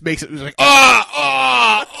Ryan just makes it, like,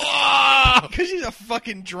 Because she's a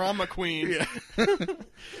fucking drama queen.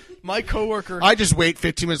 My coworker, I just wait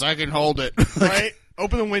 15 minutes, I can hold it. right?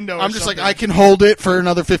 Open the window. I'm just like, I can hold it for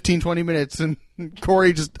another 15, 20 minutes, and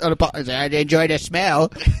Corey just, I enjoy the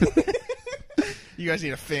smell. You guys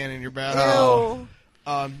need a fan in your bathroom. Ew.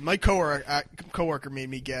 My coworker made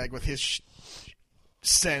me gag with his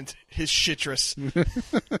scent, his citrus.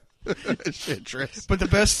 Citrus. But the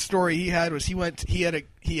best story he had was he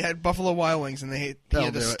had Buffalo Wild Wings and he had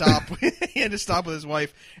to do it. stop. He had to stop with his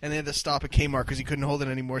wife and they had to stop at Kmart because he couldn't hold it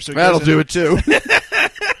anymore. So he That'll goes in- do it, too.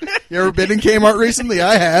 You ever been in Kmart recently?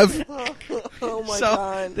 I have. Oh my so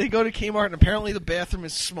God. they go to Kmart and apparently the bathroom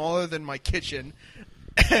is smaller than my kitchen.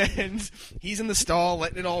 And he's in the stall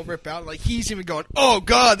letting it all rip out. Like he's even going, "Oh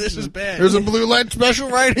God, this is bad." There's a blue light special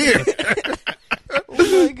right here.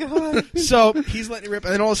 Oh my God. So he's letting it rip,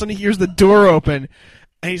 and then all of a sudden he hears the door open,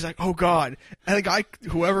 and he's like, "Oh God!" And the guy,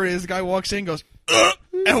 whoever it is, the guy walks in, goes,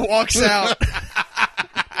 and walks out.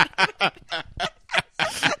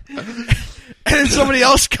 And then somebody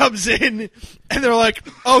else comes in, and they're like,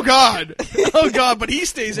 "Oh God, oh God!" But he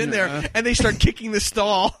stays in there, and they start kicking the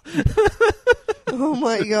stall. Oh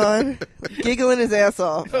my God. Giggling his ass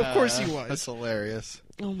off. Of course he was. That's hilarious.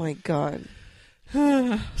 Oh my God.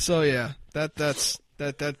 So yeah, that's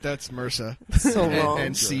MRSA So wrong.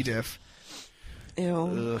 and C. diff. Ew.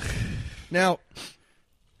 Ugh. Now,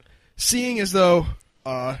 seeing as though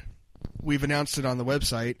we've announced it on the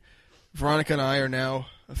website, Veronica and I are now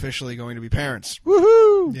officially going to be parents.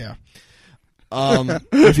 Woohoo! Yeah.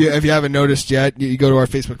 If you haven't noticed yet, you go to our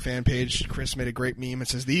Facebook fan page. Chris made a great meme. It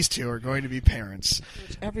says these two are going to be parents.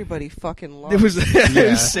 Which everybody fucking loves. It was it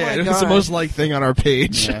Yeah. was sad. Oh my It was the God. most liked thing on our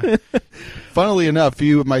page. Yeah. Funnily enough,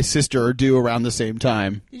 you and my sister are due around the same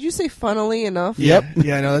time. Did you say funnily enough? Yep.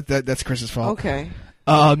 Yeah, no, that's Chris's fault. Okay.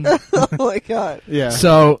 Oh my God. Yeah.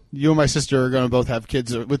 So You and my sister are going to both have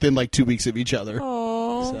kids within like 2 weeks of each other.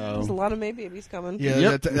 Oh, So- there's a lot of May babies coming. yeah,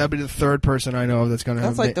 Yep. that'll be the third person I know of that's going to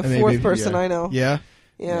have. That's like the a fourth baby. person Yeah. I know. Yeah.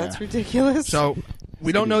 Yeah, it's ridiculous. So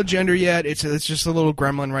we don't know gender yet. It's just a little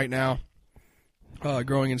gremlin right now,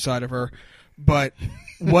 growing inside of her. But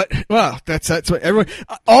what? Well, that's what everyone.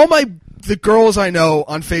 All the girls I know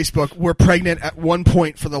on Facebook were pregnant at one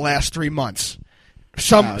point for the last 3 months.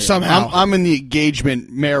 Somehow. I'm in the engagement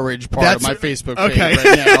marriage part That's- of my Facebook okay. page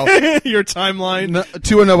right now. Your timeline.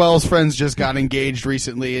 Two of Noelle's friends just got engaged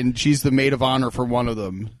recently, and she's the maid of honor for one of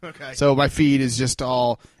them. Okay. So my feed is just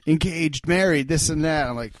all engaged, married, this and that.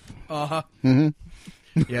 I'm like, Mm-hmm.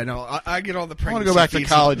 Yeah, no, I get all the I want pregnancy to go back to feeds.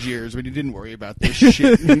 college years when you didn't worry about this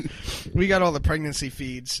shit. We got all the pregnancy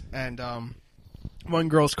feeds, and one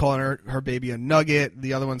girl's calling her baby a nugget.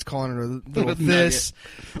 The other one's calling her a little this.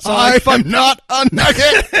 So I am not a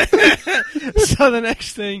nugget. So the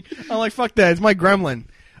next thing, I'm like, fuck that. It's my gremlin.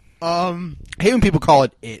 I hate when people call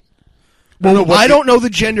it it. Well, I don't know the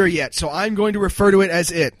gender yet, so I'm going to refer to it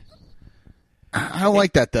as it. I don't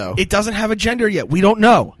like that though. It doesn't have a gender yet. We don't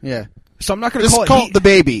know. Yeah. So I'm not going to Just call it call it the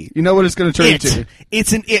baby. You know what it's going to turn into.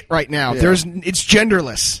 It's an it right now. Yeah. It's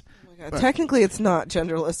genderless. Oh my God. Technically, it's not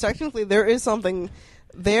genderless. Technically, there is something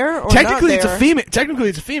there or Technically, not there? it's a female. Technically,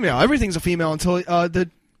 it's a female. Everything's a female until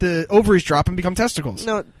the ovaries drop and become testicles.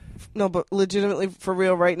 No, but legitimately, for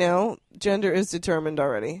real, right now, gender is determined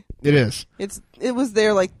already. It is. It was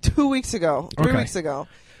there like 2 weeks ago, 3 Okay. weeks ago.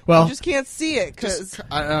 Well, You just can't see it because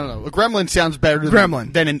I don't know. A gremlin sounds better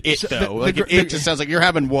Gremlin. than an it, So though. the Like gr- an it just sounds like you're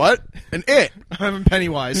having what? An it. I'm having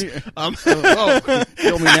Pennywise. Oh,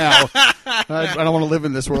 kill me now. I don't want to live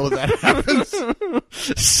in this world if that happens.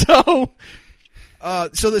 So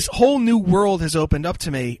this whole new world has opened up to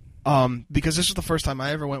me because this was the first time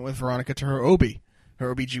I ever went with Veronica to her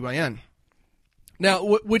OB-GYN. Now,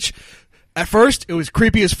 which at first it was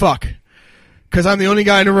creepy as fuck because I'm the only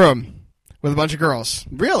guy in the room with a bunch of girls.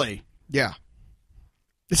 Really? Yeah.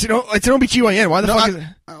 It's an OB-GYN. Why the fuck is it?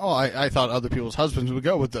 I thought other people's husbands would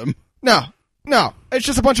go with them. No. It's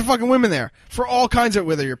just a bunch of fucking women there for all kinds of,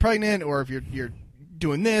 whether you're pregnant or if you're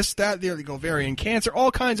doing this, that, the ovarian cancer, all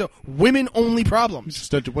kinds of women-only problems.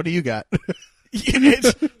 What do you got?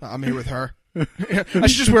 I'm here with her. I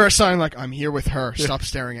should just wear a sign like, I'm here with her. Stop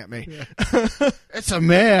staring at me. It's a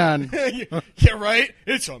man. Yeah, right?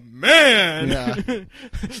 It's a man. Yeah.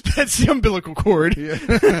 That's the umbilical cord. Yeah.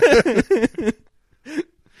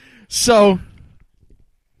 So,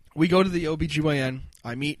 we go to the OB-GYN.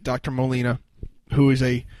 I meet Dr. Molina, who is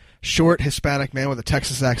a short Hispanic man with a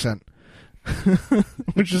Texas accent.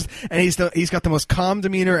 He's got the most calm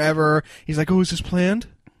demeanor ever. He's like, "Oh, is this planned?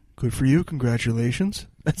 Good for you. Congratulations."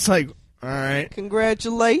 It's like, all right.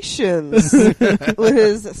 congratulations with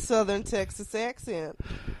his Southern Texas accent.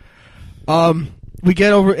 We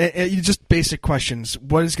get over just basic questions.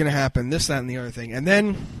 What is going to happen? This, that, and the other thing. And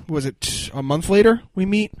then, was it a month later we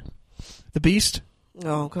meet the Beast?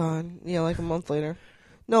 Oh God, yeah, like a month later.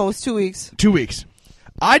 No, it was 2 weeks. 2 weeks.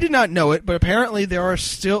 I did not know it, but apparently there's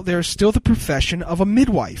still the profession of a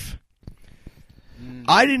midwife.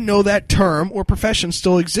 I didn't know that term or profession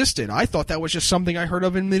still existed. I thought that was just something I heard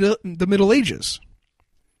of in the Middle Ages.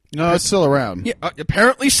 No, it's still around. Yeah,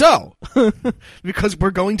 apparently so. Because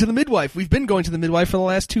we're going to the midwife. We've been going to the midwife for the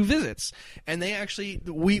last 2 visits. And they actually,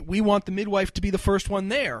 we want the midwife to be the first one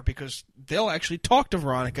there because they'll actually talk to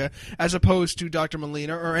Veronica as opposed to Dr.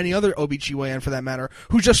 Molina or any other OB-GYN for that matter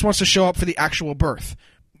who just wants to show up for the actual birth.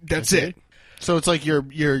 That's it. So it's like your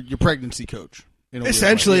pregnancy coach.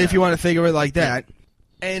 Essentially, if you want to think of it like that.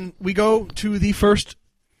 And we go to the first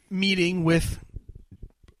meeting with,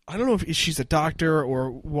 I don't know if she's a doctor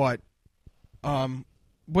or what.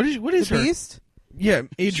 What is The her? Beast? Yeah,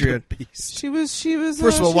 Adrian. She was.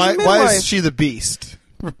 First of all, she's a why midwife. is she the Beast?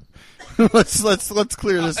 let's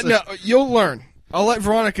clear this. No, you'll learn. I'll let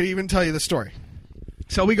Veronica even tell you the story.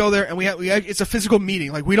 So we go there, and we have it's a physical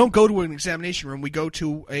meeting. Like, we don't go to an examination room. We go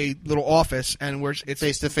to a little office, and it's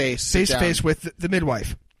face to face with the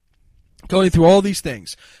midwife. Going through all these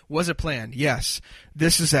things. Was it planned? Yes.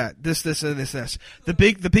 This is that. This, and this. The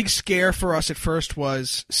big scare for us at first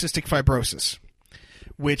was cystic fibrosis,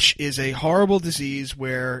 which is a horrible disease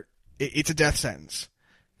where it's a death sentence.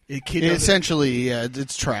 Essentially,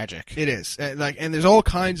 it's tragic. It is. And there's all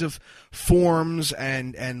kinds of forms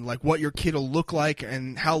and like what your kid will look like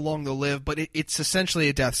and how long they'll live, but it's essentially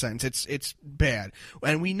a death sentence. It's bad.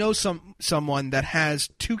 And we know someone that has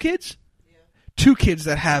 2 kids? Yeah. 2 kids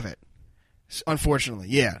that have it. Unfortunately,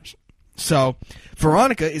 yeah. So,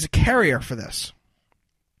 Veronica is a carrier for this.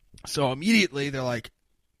 So, immediately, they're like,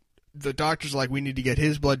 the doctor's like, we need to get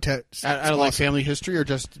his blood test. Out of like family history or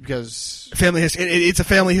just because? Family history. It's a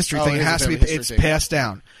family history thing. It has to be, it's passed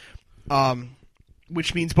down.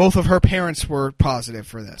 Which means both of her parents were positive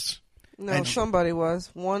for this. No, and somebody was.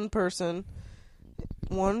 One person,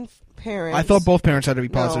 one parent. I thought both parents had to be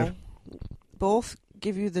positive. No, both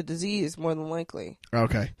give you the disease more than likely.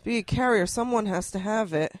 Okay. To be a carrier, someone has to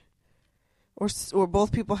have it, or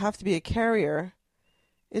both people have to be a carrier.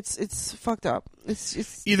 It's fucked up.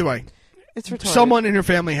 It's either way. It's retarded. Someone in her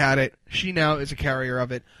family had it. She now is a carrier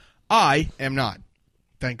of it. I am not.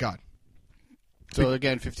 Thank God. So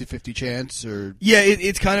again, 50-50 chance, or yeah,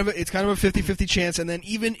 it's kind of a 50-50 chance. And then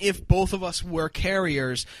even if both of us were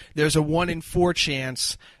carriers, there's a 1 in 4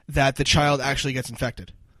 chance that the child actually gets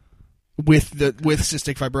infected with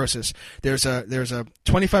cystic fibrosis. There's a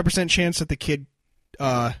 25% chance that the kid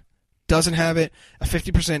doesn't have it, a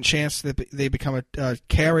 50% chance that they become a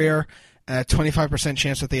carrier, and a 25%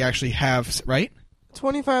 chance that they actually have, right?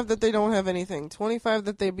 25 that they don't have anything, 25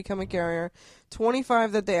 that they become a carrier,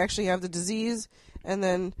 25 that they actually have the disease, and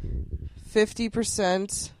then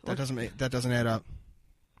 50%. That doesn't add up.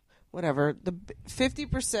 Whatever. The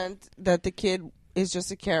 50% that the kid is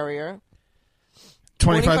just a carrier.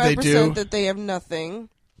 25 they do. 25% that they have nothing,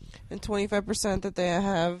 and 25% that they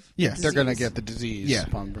have. Yeah, They're going to disease. get the disease. Yeah.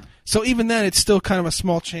 upon birth. So even then, it's still kind of a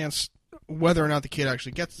small chance whether or not the kid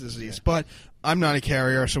actually gets the disease. But I'm not a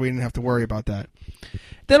carrier, so we didn't have to worry about that.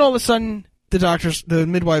 Then all of a sudden, the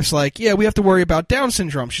midwife's like, yeah, we have to worry about Down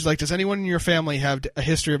syndrome. She's like, does anyone in your family have a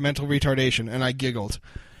history of mental retardation? And I giggled.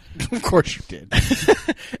 Of course you did.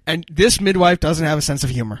 And this midwife doesn't have a sense of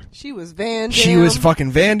humor. She was Van Damme. She was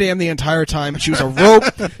fucking Van Damme the entire time. She was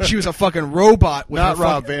a she was a fucking robot. With Not her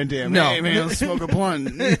Rob Van Dam. No. Hey, man, let's smoke a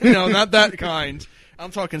blunt. No, not that kind.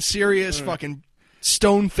 I'm talking serious fucking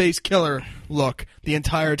stone-faced killer look the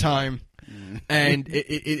entire time. And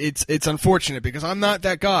it's unfortunate because I'm not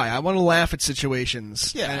that guy. I want to laugh at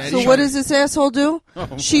situations. Yeah. And So what does this asshole do?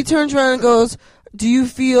 She turns around and goes, "Do you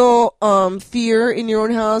feel fear in your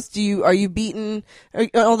own house? Are you beaten?"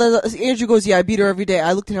 Andrew goes, "Yeah, I beat her every day."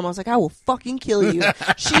 I looked at him. I was like, "I will fucking kill you."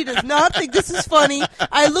 She does not think this is funny.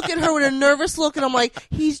 I look at her with a nervous look, and I'm like,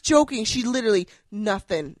 "He's joking." She literally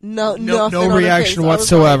nothing, nothing on her reaction face. I was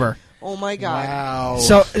whatsoever. like, oh my god! Wow.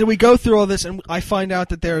 So we go through all this, and I find out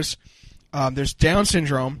that there's Down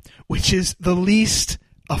syndrome, which is the least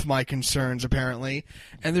of my concerns apparently,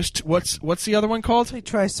 and there's what's the other one called? Like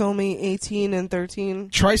trisomy 18 and 13.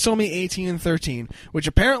 Trisomy 18 and 13, which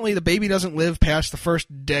apparently the baby doesn't live past the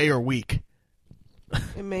first day or week.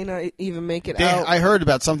 It may not even make it out. I heard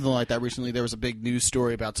about something like that recently. There was a big news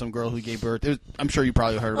story about some girl who gave birth. I'm sure you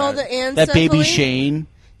probably heard about the it. That baby ancephaly? Shane.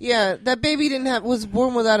 Yeah, that baby was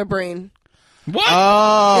born without a brain. What?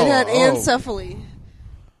 Oh, It had ancephaly.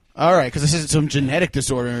 All right, because this is some genetic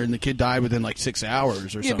disorder, and the kid died within like 6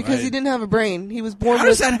 hours or Yeah, something. because he didn't have a brain. He was born How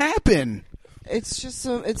with... does that happen? It's just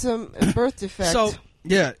a birth defect.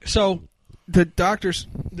 So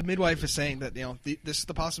the midwife is saying that this is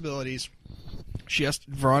the possibilities.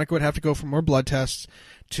 Veronica would have to go for more blood tests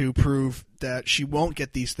to prove that she won't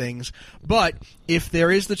get these things. But if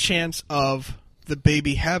there is the chance of the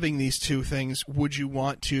baby having these two things, would you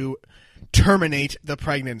want to terminate the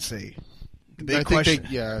pregnancy? The big question.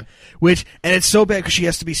 Yeah. And it's so bad because she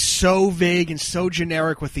has to be so vague and so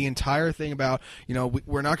generic with the entire thing about,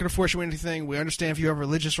 we're not going to force you into anything. We understand if you have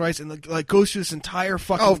religious rights, and like goes through this entire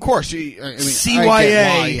fucking. Oh, of course. CYA. I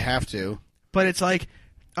get why you have to. But it's like,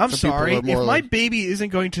 I'm Some sorry, people are more if my like- baby isn't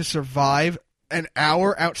going to survive an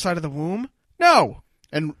hour outside of the womb, no.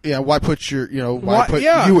 And why put you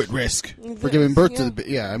at risk for giving birth to the?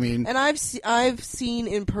 Yeah, I mean, and I've seen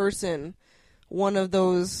in person one of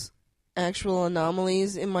those actual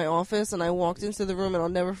anomalies in my office, and I walked into the room, and I'll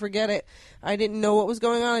never forget it. I didn't know what was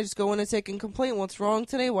going on. I just go in and take a complaint. What's wrong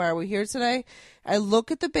today? Why are we here today? I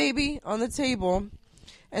look at the baby on the table,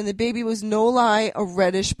 and the baby was, no lie, a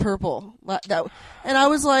reddish purple. And I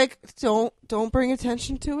was like, don't bring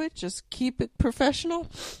attention to it. Just keep it professional.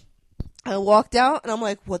 I walked out, and I'm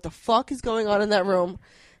like, what the fuck is going on in that room?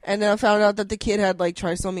 And then I found out that the kid had like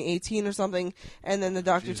trisomy 18 or something, and then the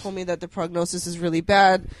doctor told me that the prognosis is really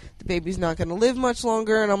bad. The baby's not going to live much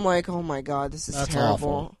longer, and I'm like, oh my god, this is That's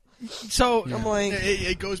terrible. awful. So I'm like,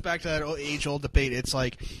 it goes back to that age-old debate. It's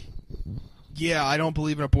like, yeah, I don't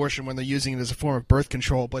believe in abortion when they're using it as a form of birth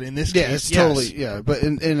control, but in this case, it's yes. totally, but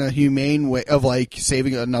in a humane way of like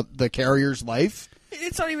saving the carrier's life.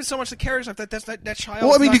 It's not even so much the carrier's life. That child.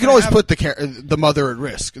 Well, I mean, you can always put the mother at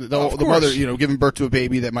risk. The of mother, course. giving birth to a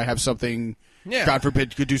baby that might have something, Yeah. God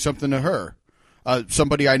forbid, could do something to her.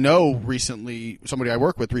 Somebody I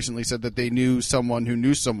work with recently said that they knew someone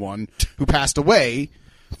who passed away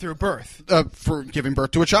through birth for giving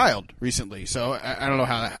birth to a child recently. So I don't know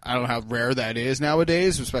how rare that is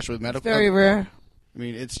nowadays, especially with medical. very rare. I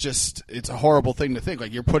mean, it's a horrible thing to think.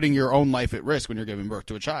 Like, you're putting your own life at risk when you're giving birth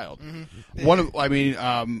to a child. Mm-hmm.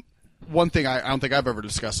 One thing I don't think I've ever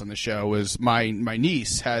discussed on the show is my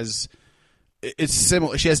niece it's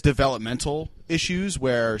similar. She has developmental issues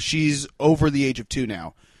where she's over the age of 2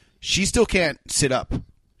 now. She still can't sit up.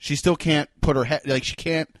 She still can't put her head, like she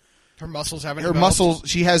can't. Her muscles haven't. Her developed. muscles.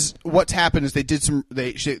 She has. What's happened is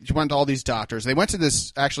she went to all these doctors. They went to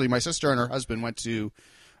this. Actually, my sister and her husband went to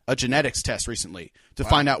a genetics test recently to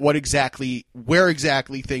find out where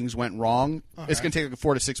exactly things went wrong. Okay. It's going to take like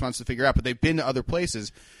 4 to 6 months to figure out, but they've been to other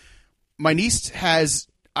places. My niece has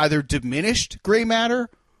either diminished gray matter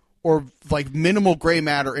or like minimal gray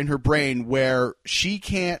matter in her brain where she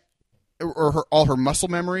can't, or all her muscle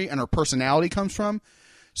memory and her personality comes from.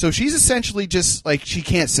 So she's essentially just like, she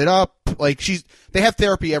can't sit up. Like they have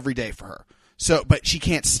therapy every day for her. So, but she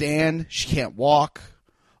can't stand. She can't walk.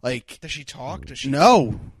 Like, does she talk?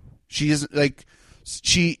 No, she isn't. Like,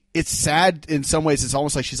 it's sad in some ways. It's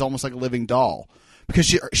almost like she's almost like a living doll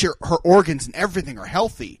because her organs and everything are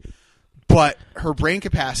healthy, but her brain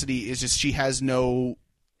capacity is just, she has no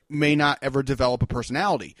may not ever develop a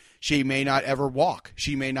personality. She may not ever walk.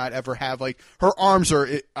 She may not ever have, like, her arms are,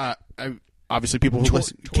 obviously people who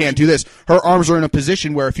listen can't do this. Her arms are in a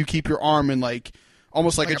position where if you keep your arm in, like,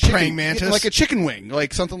 almost like a chicken, praying mantis? like a chicken wing,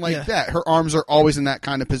 like something like that. Her arms are always in that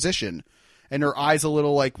kind of position. And her eyes a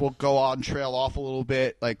little, like, will go out and trail off a little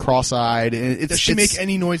bit, like, cross-eyed. And Does she make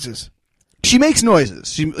any noises? She makes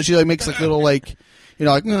noises. She like makes like little, like, you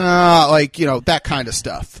know, like, like, you know, that kind of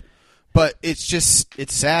stuff. But it's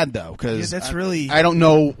sad though, because I don't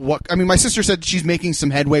know what. I mean, my sister said she's making some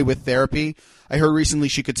headway with therapy. I heard recently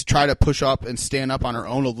she could try to push up and stand up on her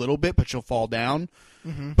own a little bit, but she'll fall down.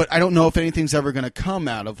 Mm-hmm. But I don't know if anything's ever going to come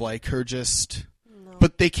out of, like, her just. No.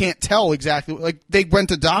 But they can't tell exactly. Like, they went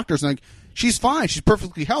to doctors and, like, she's fine, she's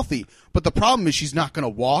perfectly healthy. But the problem is she's not going to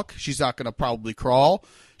walk. She's not going to probably crawl.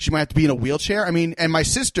 She might have to be in a wheelchair. I mean, and my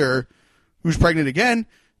sister, who's pregnant again.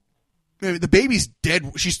 The baby's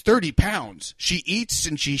dead. She's 30 pounds. She eats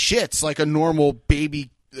and she shits like a normal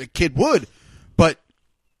baby kid would, but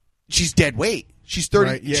she's dead weight. She's 30.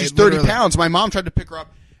 Right. Yeah, she's 30 pounds. My mom tried to pick her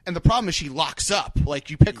up, and the problem is she locks up.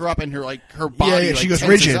 Like, you pick her up and her body like, she goes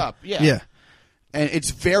tenses rigid. up. Yeah. And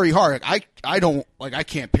it's very hard. I don't I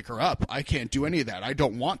can't pick her up. I can't do any of that. I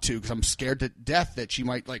don't want to because I'm scared to death that she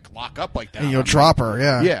might, like, lock up like that. And you'll drop her.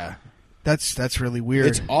 Yeah. Yeah. That's really weird.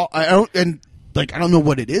 It's all I don't know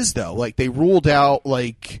what it is though. Like, they ruled out,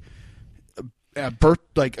 like, birth,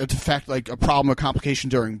 like, a defect, like a problem or complication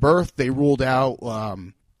during birth. They ruled out,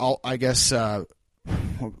 I guess, what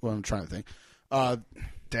I'm trying to think.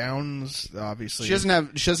 Downs, obviously. She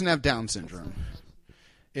doesn't have Down syndrome.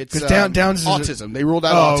 It's Downs is autism. They ruled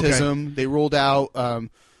out autism. Okay. They ruled out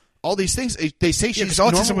all these things. They say she's because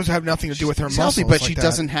autism would have nothing to do with her muscles, healthy, but like she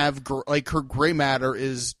doesn't have her gray matter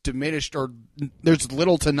is diminished, or there's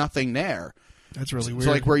little to nothing there. That's really weird.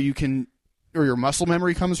 So, like, where your muscle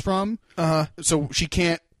memory comes from. So she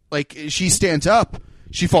can't, like, she stands up,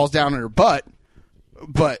 she falls down on her butt,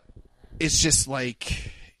 but it's just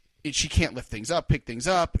like she can't lift things up, pick things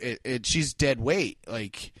up. She's dead weight.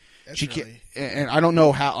 Like, that's she really... can't, and I don't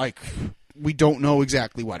know how. Like, we don't know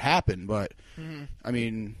exactly what happened, but I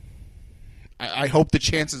mean, I hope the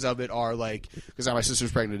chances of it are, like, because now my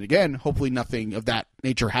sister's pregnant again. Hopefully, nothing of that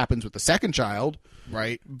nature happens with the second child,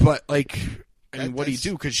 right? But, like, I mean, what do you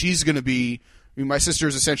do? Because she's going to be. I mean, my sister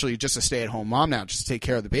is essentially just a stay-at-home mom now, just to take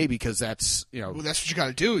care of the baby, because that's, you know. Well, that's what you got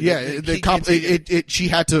to do. Yeah, she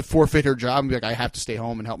had to forfeit her job and be like, I have to stay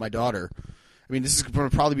home and help my daughter. I mean, this is going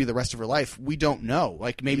to probably be the rest of her life. We don't know.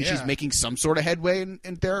 Like, maybe she's making some sort of headway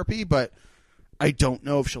in therapy, but I don't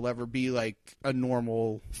know if she'll ever be, like, a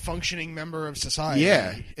normal functioning member of society.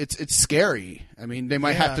 Yeah, it's scary. I mean, they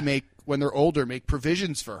might have to when they're older, make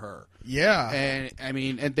provisions for her. Yeah. And, I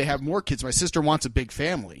mean, and they have more kids. My sister wants a big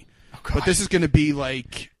family. Oh, God. But this is going to be,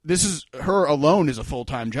 like, her alone is a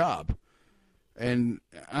full-time job. And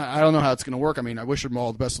I don't know how it's going to work. I mean, I wish her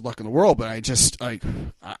all the best of luck in the world, but I just, like,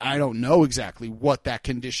 I don't know exactly what that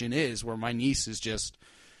condition is, where my niece is just,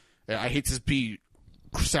 I hate to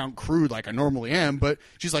sound crude like I normally am, but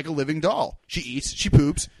she's like a living doll. She eats, she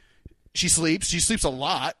poops, she sleeps a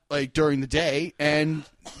lot, like, during the day, and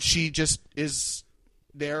she just is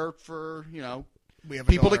there for, you know,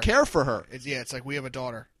 people to care for her. It's like we have a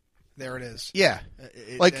daughter. There it is. Yeah.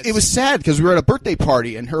 It was sad because we were at a birthday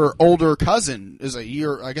party, and her older cousin is a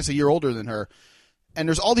year older than her. And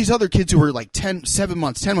there's all these other kids who are like 10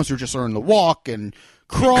 months who are just learning to walk and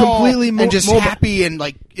crawl, completely and just mobile. happy, and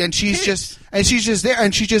like, and she's just there,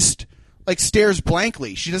 and she just, like, stares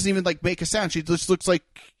blankly. She doesn't even, like, make a sound. She just looks like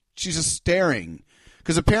she's just staring.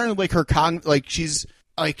 Because apparently, like, she's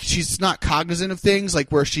not cognizant of things,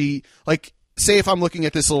 like, where she, like, say if I'm looking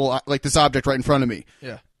at this little, like, this object right in front of me.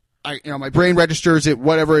 Yeah. My brain registers it,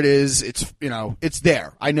 whatever it is, it's, it's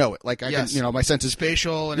there. I know it. Like, I yes. can, my senses.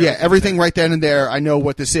 Spatial and everything right then and there, I know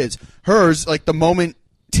what this is. Hers, like, the moment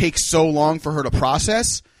takes so long for her to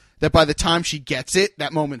process that by the time she gets it,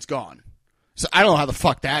 that moment's gone. So I don't know how the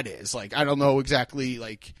fuck that is. Like, I don't know exactly,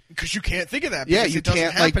 like. Because you can't think of that. Yeah, you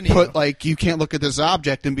can't, like, you can't look at this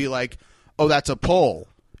object and be like, oh, that's a pole.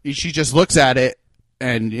 She just looks at it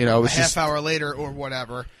and, it's a half hour later or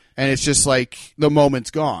whatever. And it's just like the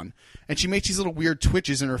moment's gone. And she makes these little weird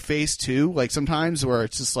twitches in her face too, like sometimes where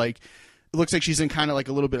it's just like it looks like she's in kind of like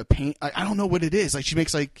a little bit of pain. I don't know what it is. Like she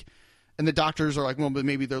makes like, and the doctors are like, well, but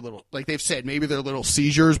maybe they're little, like they've said maybe they're little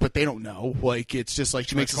seizures, but they don't know. Like it's just like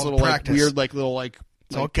she makes this little like, weird like little like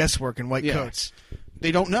it's all guesswork in white coats.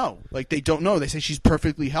 They don't know. Like they don't know. They say she's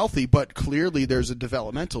perfectly healthy, but clearly there's a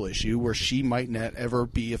developmental issue where she might not ever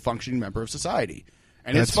be a functioning member of society.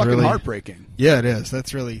 And it's fucking really heartbreaking. Yeah, it is.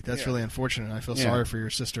 That's really unfortunate. I feel sorry for your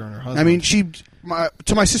sister and her husband. I mean,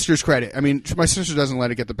 to my sister's credit, my sister doesn't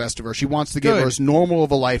let it get the best of her. She wants to give her as normal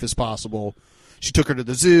of a life as possible. She took her to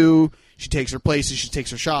the zoo. She takes her places. She takes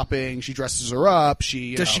her shopping. She dresses her up.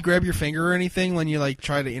 Does she grab your finger or anything when you like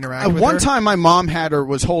try to interact with her? One time, my mom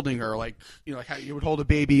was holding her, like like how you would hold a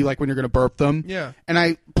baby, like when you're going to burp them. Yeah. And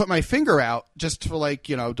I put my finger out just for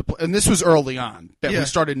and this was early on that we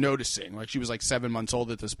started noticing. Like she was like 7 months old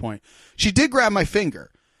at this point. She did grab my finger.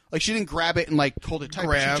 Like she didn't grab it and like hold it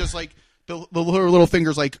tight. She just like her little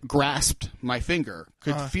fingers like grasped my finger,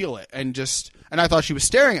 could feel it, and I thought she was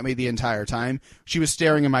staring at me the entire time. She was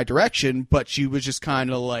staring in my direction, but she was just kind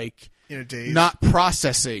of like in a daze, not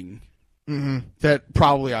processing that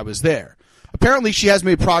probably I was there. Apparently, she has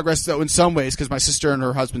made progress though in some ways because my sister and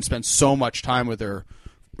her husband spend so much time with her,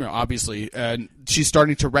 obviously, and she's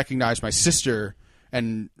starting to recognize my sister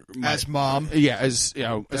and as mom, as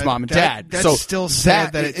mom and dad. That's so still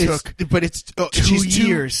sad that it took, but it's 2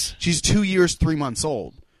 years. She's 2 years, 3 months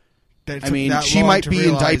old. She might be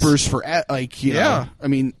in diapers for Yeah.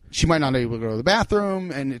 She might not be able to go to the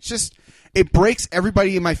bathroom, and it breaks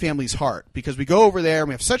everybody in my family's heart because we go over there and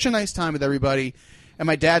we have such a nice time with everybody. And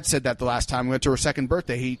my dad said that the last time we went to her second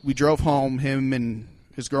birthday, we drove home, him and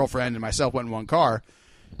his girlfriend and myself went in one car.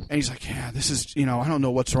 And he's like, yeah, this is, I don't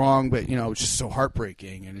know what's wrong, but, it's just so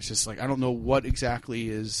heartbreaking. And it's just like, I don't know what exactly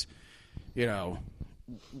is,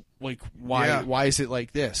 like, why is it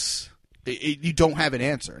like this? You don't have an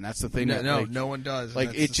answer, and that's the thing. No one does.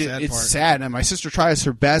 Like, it's sad. And my sister tries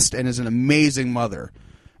her best and is an amazing mother.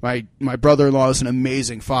 My brother-in-law is an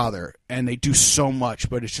amazing father, and they do so much,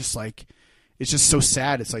 but it's just like, it's just so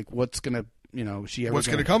sad. It's like, what's going to, what's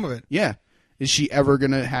going to come of it? Yeah. Is she ever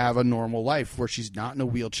going to have a normal life where she's not in a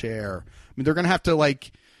wheelchair? I mean, they're going to have to,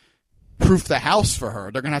 like, proof the house for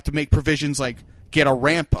her. They're going to have to make provisions, like, get a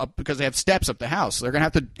ramp up because they have steps up the house. They're going to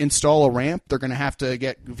have to install a ramp. They're going to have to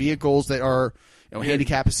get vehicles that are,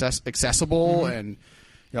 handicap accessible and,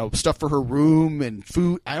 stuff for her room and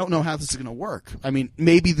food. I don't know how this is going to work. I mean,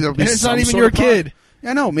 maybe there'll be it's not even your kid.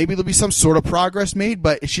 I know. Maybe there'll be some sort of progress made,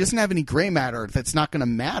 but she doesn't have any gray matter. That's not going to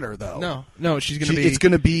matter, though. No, she's going to be... It's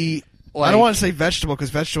going to be... Like, I don't want to say vegetable because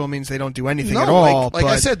vegetable means they don't do anything at all. Like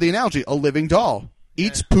I said, the analogy, a living doll.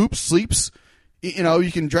 Eats, poops, sleeps.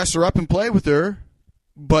 You can dress her up and play with her,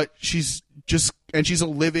 but she's a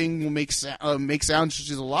living, make sounds,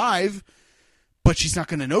 she's alive, but she's not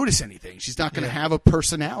going to notice anything. She's not going to have a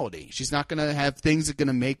personality. She's not going to have things that are going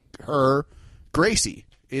to make her Gracie.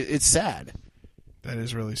 It's sad. That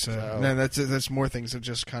is really sad. No, that's more things that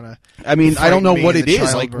just kind of. I mean, I don't know what it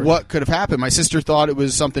is. Like, what could have happened? My sister thought it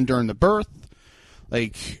was something during the birth.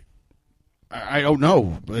 Like, I don't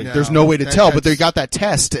know. There's no way to tell. But they got that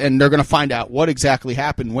test, and they're going to find out what exactly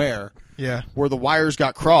happened where. Yeah. Where the wires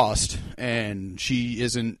got crossed, and she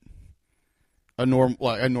isn't a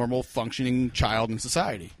normal functioning child in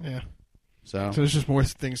society. Yeah. So there's just more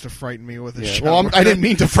things to frighten me with. Yeah. Well, I didn't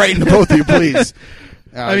mean to frighten the both of you, please.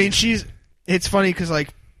 I mean, it's funny because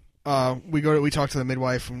like we talked to the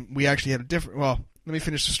midwife and we actually had a different. Well, let me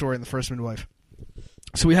finish the story in the first midwife.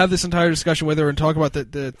 So we have this entire discussion with her and talk about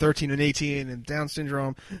the 13 and 18 and Down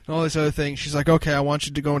syndrome and all this other thing. She's like, okay, I want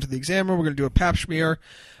you to go into the exam room. We're going to do a pap smear,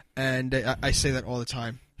 and I say that all the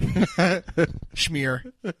time.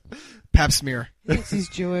 Schmear, pap smear. He's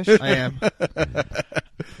Jewish. I am.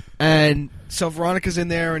 And so Veronica's in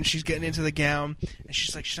there and she's getting into the gown and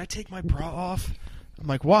she's like, should I take my bra off? I'm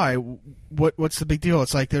like, why? What's the big deal?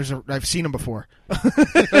 It's like I've seen him before.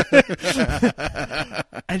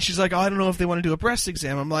 And she's like, oh, I don't know if they want to do a breast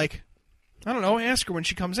exam. I'm like, I don't know. Ask her when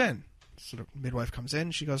she comes in. So the midwife comes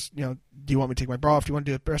in. She goes, do you want me to take my bra off? Do you want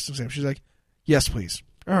to do a breast exam? She's like, yes, please.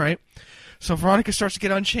 All right. So Veronica starts to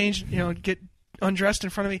get unchanged, get undressed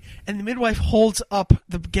in front of me, and the midwife holds up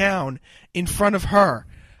the gown in front of her.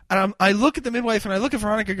 And I look at the midwife and I look at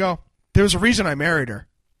Veronica and go, there's a reason I married her.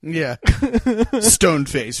 Yeah. Stone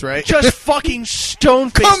face, right? Just fucking stone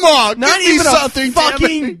face. Come on, not give me even something, a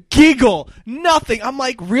fucking giggle. Nothing. I'm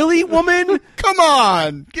like, really, woman? Come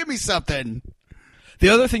on, give me something. The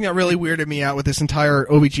other thing that really weirded me out with this entire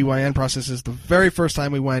OBGYN process is the very first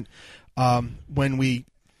time we went, when we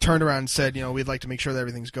turned around and said, we'd like to make sure that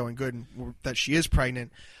everything's going good and that she is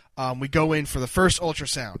pregnant. We go in for the first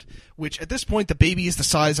ultrasound, which at this point the baby is the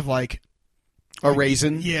size of like a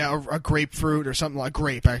raisin. Yeah, a grapefruit or something like a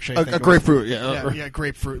grape. Actually, a grapefruit. Yeah, yeah,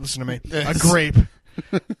 grapefruit. Listen to me, a grape.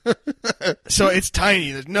 So it's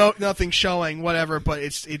tiny. There's nothing showing, whatever, but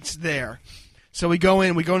it's there. So we go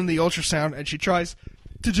into the ultrasound, and she tries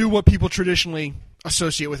to do what people traditionally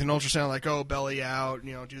associate with an ultrasound, like belly out,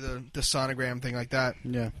 do the sonogram thing like that.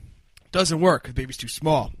 Yeah. Doesn't work. The baby's too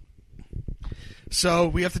small. So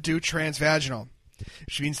we have to do transvaginal,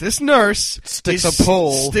 which means this nurse sticks a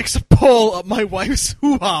pole up my wife's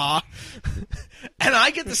hoo-ha, and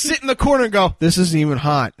I get to sit in the corner and go, this isn't even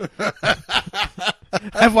hot.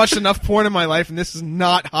 I've watched enough porn in my life, and this is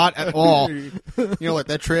not hot at all. You know, like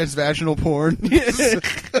that transvaginal porn.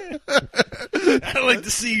 I like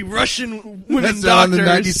to see Russian women That's doctors. on the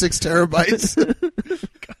 96 terabytes.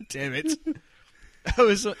 God damn it.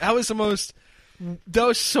 That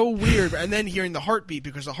was so weird. And then hearing the heartbeat,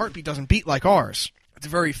 because the heartbeat doesn't beat like ours. It's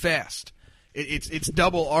very fast. It's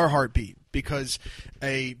double our heartbeat, because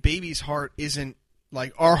a baby's heart isn't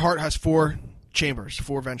like our heart has 4 chambers,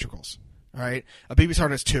 4 ventricles. All right, a baby's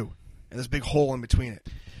heart has 2, and there's a big hole in between it,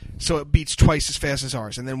 so it beats twice as fast as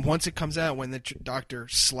ours. And then once it comes out, when the doctor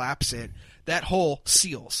slaps it, that hole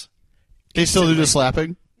seals. They still do the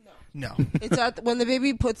slapping? No. It's when the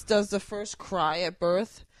baby does the first cry at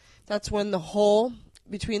birth. That's when the hole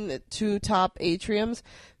between the 2 top atriums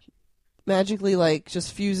magically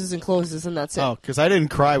just fuses and closes, and that's it. Oh, because I didn't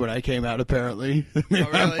cry when I came out, apparently. Maybe,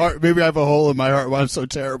 really? Maybe I have a hole in my heart why I'm so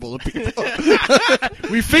terrible to people.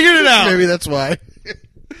 We figured it out. Maybe that's why.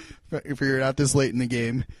 You figured it out this late in the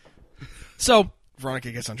game. So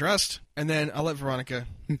Veronica gets undressed, and then I'll let Veronica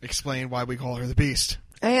explain why we call her the Beast.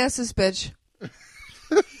 I asked this bitch.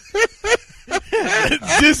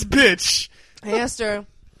 This bitch. I asked her,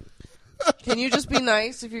 can you just be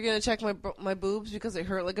nice if you're going to check my boobs, because they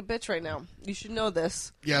hurt like a bitch right now. You should know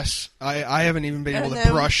this. Yes, I haven't even been able And to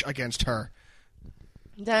then- brush against her.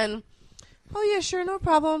 Then, oh yeah, sure, no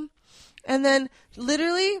problem. And then,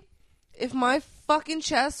 literally, if my fucking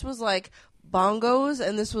chest was like bongos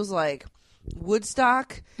and this was like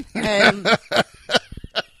Woodstock and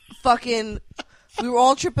fucking, we were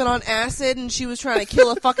all tripping on acid and she was trying to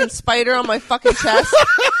kill a fucking spider on my fucking chest,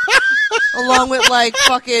 along with like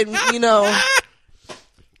fucking,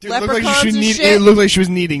 Dude, leprechauns and shit. It looked like she was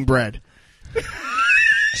kneading bread.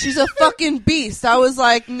 She's a fucking beast. I was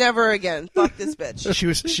like, never again. Fuck this bitch. She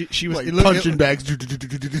was Like punching bags.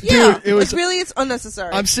 Yeah, it's it's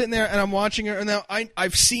unnecessary. I'm sitting there and I'm watching her, and now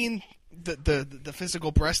I've seen the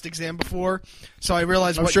physical breast exam before, so I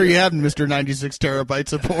realized. I'm sure you have, Mr. 96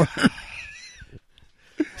 terabytes of porn.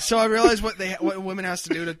 So I realized what a woman has to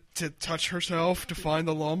do to touch herself to find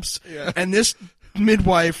the lumps. Yeah. And this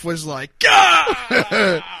midwife was like, "Gah!"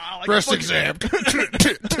 Like Breast exam.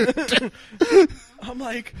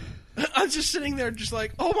 I'm just sitting there, just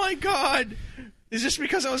like, oh my god, is this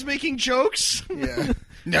because I was making jokes? Yeah.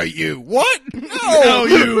 No, you. What? No,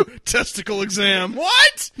 you testicle exam.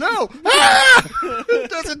 What? No. Ah!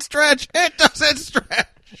 It doesn't stretch. It doesn't stretch.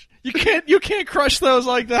 You can't crush those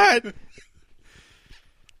like that.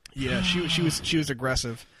 Yeah, she was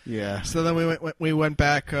aggressive. Yeah. So then we went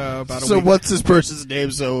back about a So week. what's this person's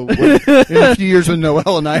name? So in a few years when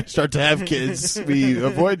Noelle and I start to have kids, we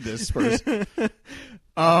avoid this person.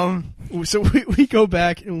 So we go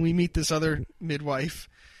back and we meet this other midwife,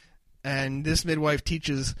 and this midwife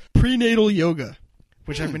teaches prenatal yoga,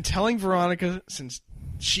 which I've been telling Veronica since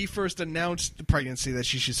she first announced the pregnancy that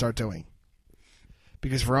she should start doing.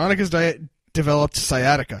 Because Veronica's developed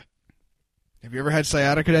sciatica. Have you ever had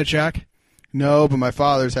sciatica, Jack? No, but my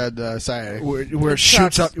father's had sciatica. Where it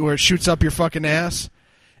shoots up your fucking ass.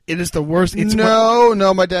 It is the worst.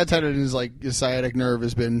 No, my dad's had it in his his sciatic nerve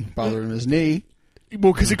has been bothering his knee.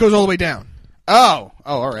 Well, because it goes all the way down. Oh,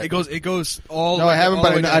 all right. It goes all. No, the I haven't, all the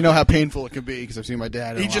but way down. I know how painful it can be because I've seen my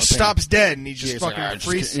dad. He just stops dead and he just fucking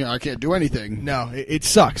freezes. I can't do anything. No, it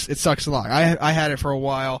sucks. It sucks a lot. I had it for a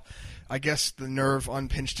while. I guess the nerve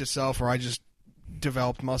unpinched itself, or I just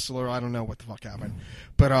developed muscle, or I don't know what the fuck happened.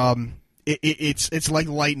 But it's like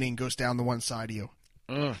lightning goes down the one side of you.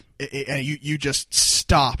 And you just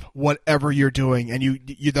stop whatever you're doing, and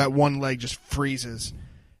you that one leg just freezes,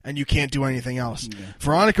 and you can't do anything else. Yeah.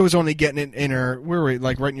 Veronica was only getting it in her, where were we,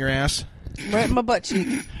 like right in your ass? Right in my butt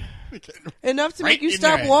cheek. Enough to Right make you in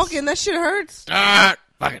stop your walking. That shit hurts. Fuck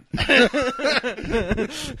it.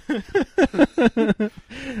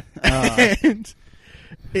 And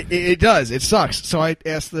it does. It sucks. So I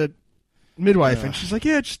asked the midwife, and she's like,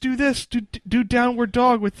 "Yeah, just do this. Do downward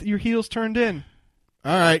dog with your heels turned in."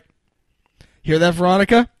 All right. Hear that,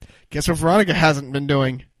 Veronica? Guess what Veronica hasn't been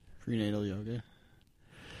doing? Prenatal yoga.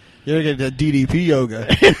 You gotta get that DDP yoga.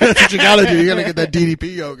 That's what you gotta do. You gotta get that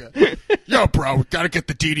DDP yoga. Yo, bro, gotta get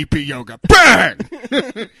the DDP yoga.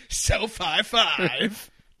 Bang! Self high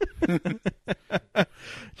five.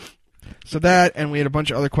 So that, and we had a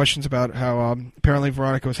bunch of other questions about how apparently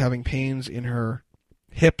Veronica was having pains in her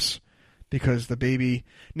hips because the baby.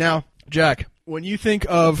 Now, Jack, when you think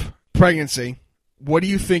of pregnancy, what do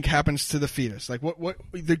you think happens to the fetus? Like, what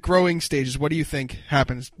the growing stages? What do you think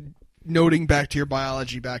happens? Noting back to your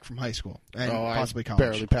biology back from high school and possibly college.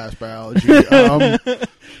 Barely passed biology.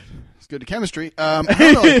 It's good at chemistry. I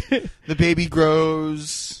don't know. Like, the baby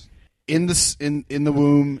grows in the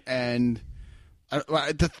womb, and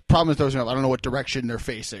the problem is those. I don't know what direction they're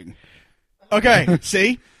facing. Okay,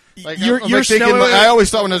 see. Like, You're thinking. I always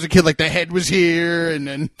thought when I was a kid, like the head was here, and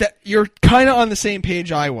then you're kind of on the same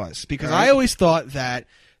page I was, because right. I always thought that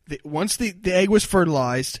once the egg was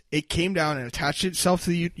fertilized, it came down and attached itself to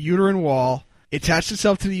the uterine wall. It attached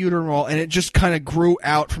itself to the uterine wall, and it just kind of grew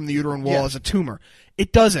out from the uterine wall as a tumor.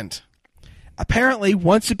 It doesn't. Apparently,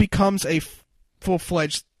 once it becomes a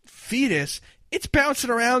full-fledged fetus, it's bouncing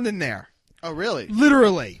around in there. Oh, really?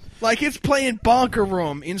 Literally. Like, it's playing bonker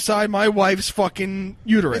room inside my wife's fucking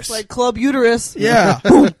uterus. It's like club uterus. Yeah.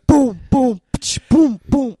 Boom, boom, boom, boom,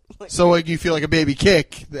 boom. So, like, you feel like a baby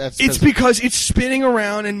kick. It's because it's spinning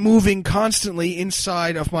around and moving constantly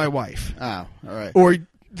inside of my wife. Oh, all right. Or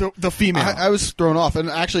the female. I was thrown off, and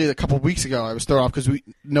actually a couple of weeks ago I was thrown off because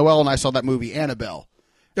Noelle and I saw that movie Annabelle.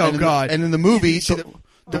 Oh, God. And in the movie,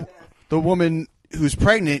 the woman who's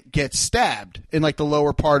pregnant gets stabbed in, like, the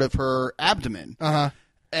lower part of her abdomen. Uh-huh.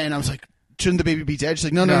 And I was like, shouldn't the baby be dead? She's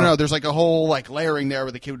like, no. There's, like, a whole, like, layering there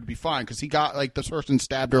where the kid would be fine because he got, like, this person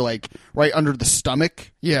stabbed her, like, right under the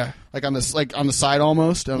stomach. Yeah. Like, on the side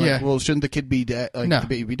almost. And I'm Yeah. like, well, shouldn't the kid be dead? Like, No. the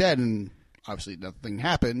baby be dead? And obviously nothing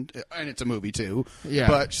happened. And it's a movie, too. Yeah.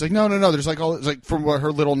 But she's like, no. There's, like, all, it's like, from what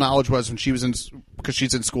her little knowledge was when she was because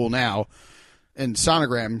she's in school now, in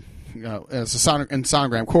sonogram, it's a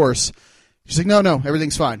sonogram course. She's like, no,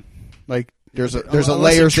 everything's fine. Like, there's a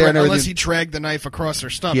layers there and everything. Unless he dragged the knife across her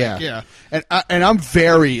stomach. Yeah. And I'm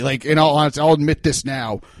very, like, in all honesty, I'll admit this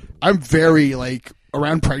now, I'm very, like,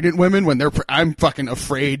 around pregnant women when I'm fucking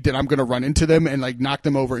afraid that I'm going to run into them and, like, knock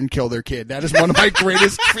them over and kill their kid. That is one of my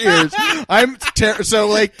greatest fears.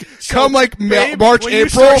 Come, like, March, when April. You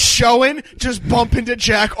start showing, just bump into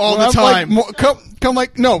Jack all the time.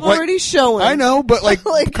 Already showing. I know, but, like,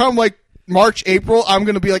 come, like, March, April, I'm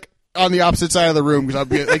going to be, like, on the opposite side of the room because I'll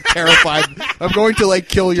be, like, terrified. I'm going to, like,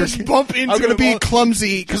 kill your kid. Bump into I'm going to be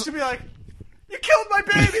clumsy. Just to be like, you killed my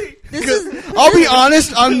baby! I'll be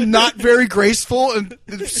honest, I'm not very graceful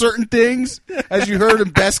in certain things, as you heard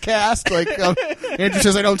in Best Cast. Like, Andrew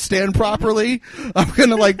says I don't stand properly. I'm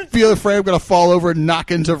gonna, like, feel afraid I'm gonna fall over and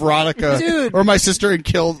knock into Veronica or my sister and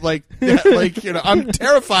kill, I'm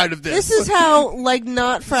terrified of this. This is how, like,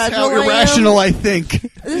 not fragile how irrational I am. I think.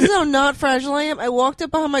 This is how not fragile I am. I walked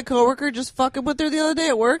up behind my coworker just fucking with her the other day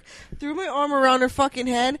at work, threw my arm around her fucking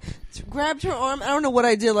head, grabbed her arm. I don't know what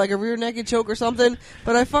I did, like a rear naked choke or something,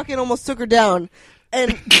 but I fucking almost took her down.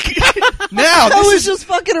 And now I was just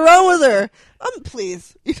fucking around with her.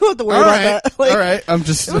 Please, you don't have to worry about that. Like, all right,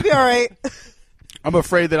 it'll be all right. I'm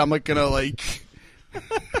afraid that I'm, like, gonna, like.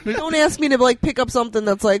 Don't ask me to, like, pick up something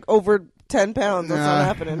that's, like, over 10 pounds. That's not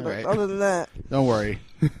happening. But right. other than that, Don't worry.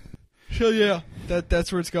 So yeah,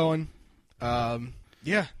 that's where it's going.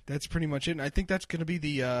 Yeah, that's pretty much it. And I think that's going to be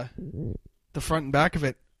the front and back of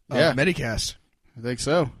it. Yeah. MediCast. I think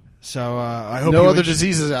so. So I hope no other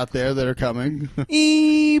diseases out there that are coming.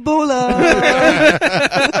 Ebola.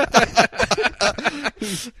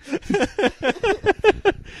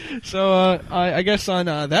 So I guess on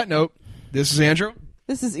that note, this is Andrew.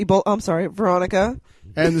 This is Ebola. I'm sorry, Veronica.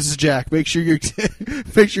 And this is Jack. Make sure you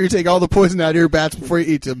take all the poison out of your bats before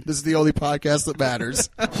you eat them. This is the only podcast that matters.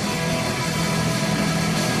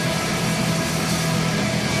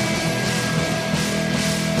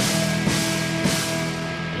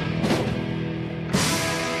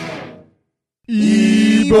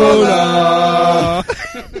 Ebola.